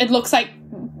 It looks like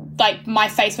my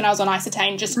face when I was on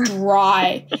Isotain, just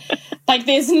dry.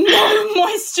 There's no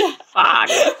moisture. Fuck.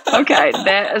 Okay,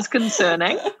 that is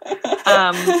concerning.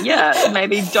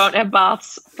 Maybe don't have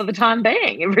baths for the time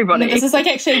being, everybody. This is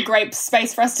actually a great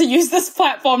space for us to use this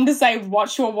platform to say,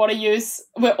 watch your water use.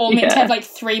 We're all meant to have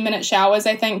 3-minute showers,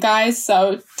 I think, guys.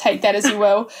 So take that as you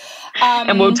will.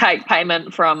 And we'll take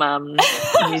payment from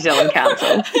New Zealand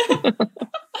Council.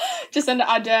 Jacinda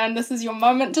Ardern, this is your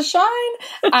moment to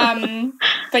shine.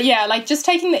 But just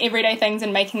taking the everyday things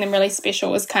and making them really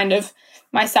special is kind of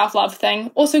my self-love thing.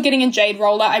 Also getting a jade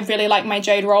roller. I really like my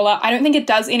jade roller. I don't think it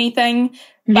does anything,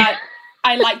 but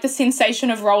I like the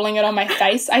sensation of rolling it on my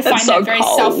face. I find it very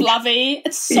self-lovey.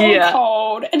 It's so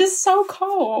cold. It is so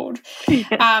cold.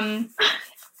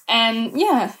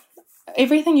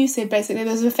 Everything you said, basically,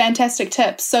 those were fantastic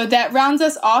tips. So that rounds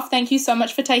us off. Thank you so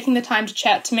much for taking the time to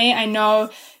chat to me. I know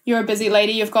you're a busy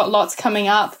lady. You've got lots coming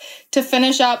up. To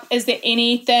finish up, is there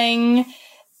anything,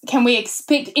 can we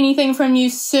expect anything from you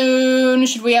soon?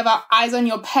 Should we have our eyes on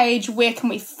your page? Where can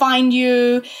we find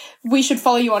you? We should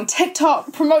follow you on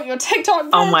TikTok. Promote your TikTok.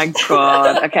 Oh my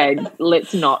God. Okay,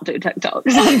 let's not do TikTok.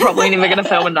 I'm probably never going to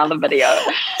film another video.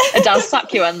 It does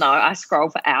suck you in though. I scroll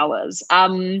for hours.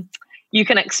 You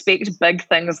can expect big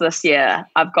things this year.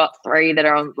 I've got 3 that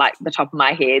are on the top of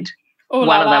my head. Ooh,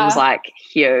 one of them's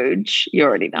huge. You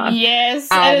already know. Yes,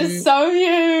 it is so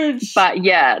huge. But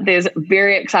there's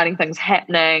very exciting things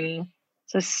happening.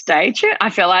 So stay tuned.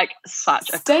 I feel like such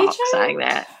a cock saying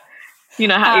that. You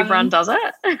know how everyone does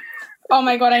it? Oh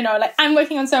my God, I know. I'm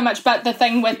working on so much, but the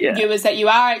thing with you is that you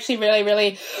are actually really,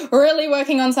 really, really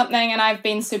working on something, and I've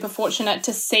been super fortunate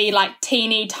to see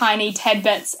teeny tiny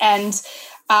tidbits and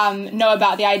know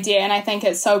about the idea, and I think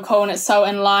it's so cool and it's so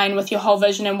in line with your whole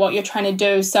vision and what you're trying to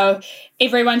do. So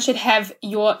everyone should have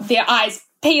their eyes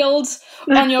peeled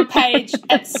on your page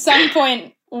at some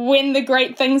point when the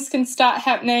great things can start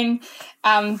happening.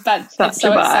 But it's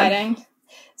so exciting.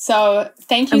 So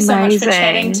thank you so much for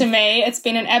chatting to me. It's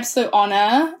been an absolute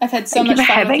honor. I've had so much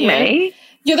fun with you. Me.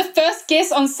 You're the first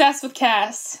guest on Sass with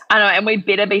Cass. I know, and we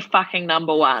better be fucking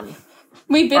number 1.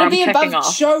 We better be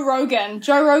above Joe Rogan.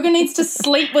 Joe Rogan needs to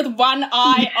sleep with one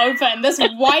eye open. This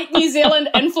white New Zealand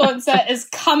influencer is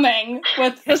coming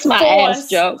with That's my ass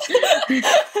joke. We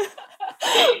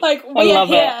are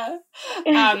here.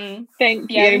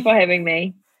 Thank you for having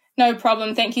me. No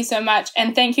problem. Thank you so much.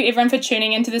 And thank you everyone for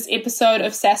tuning into this episode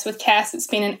of Sass with Cass. It's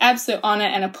been an absolute honor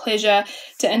and a pleasure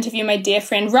to interview my dear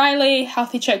friend Riley,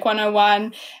 Healthy Chick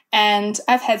 101. And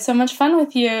I've had so much fun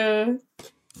with you.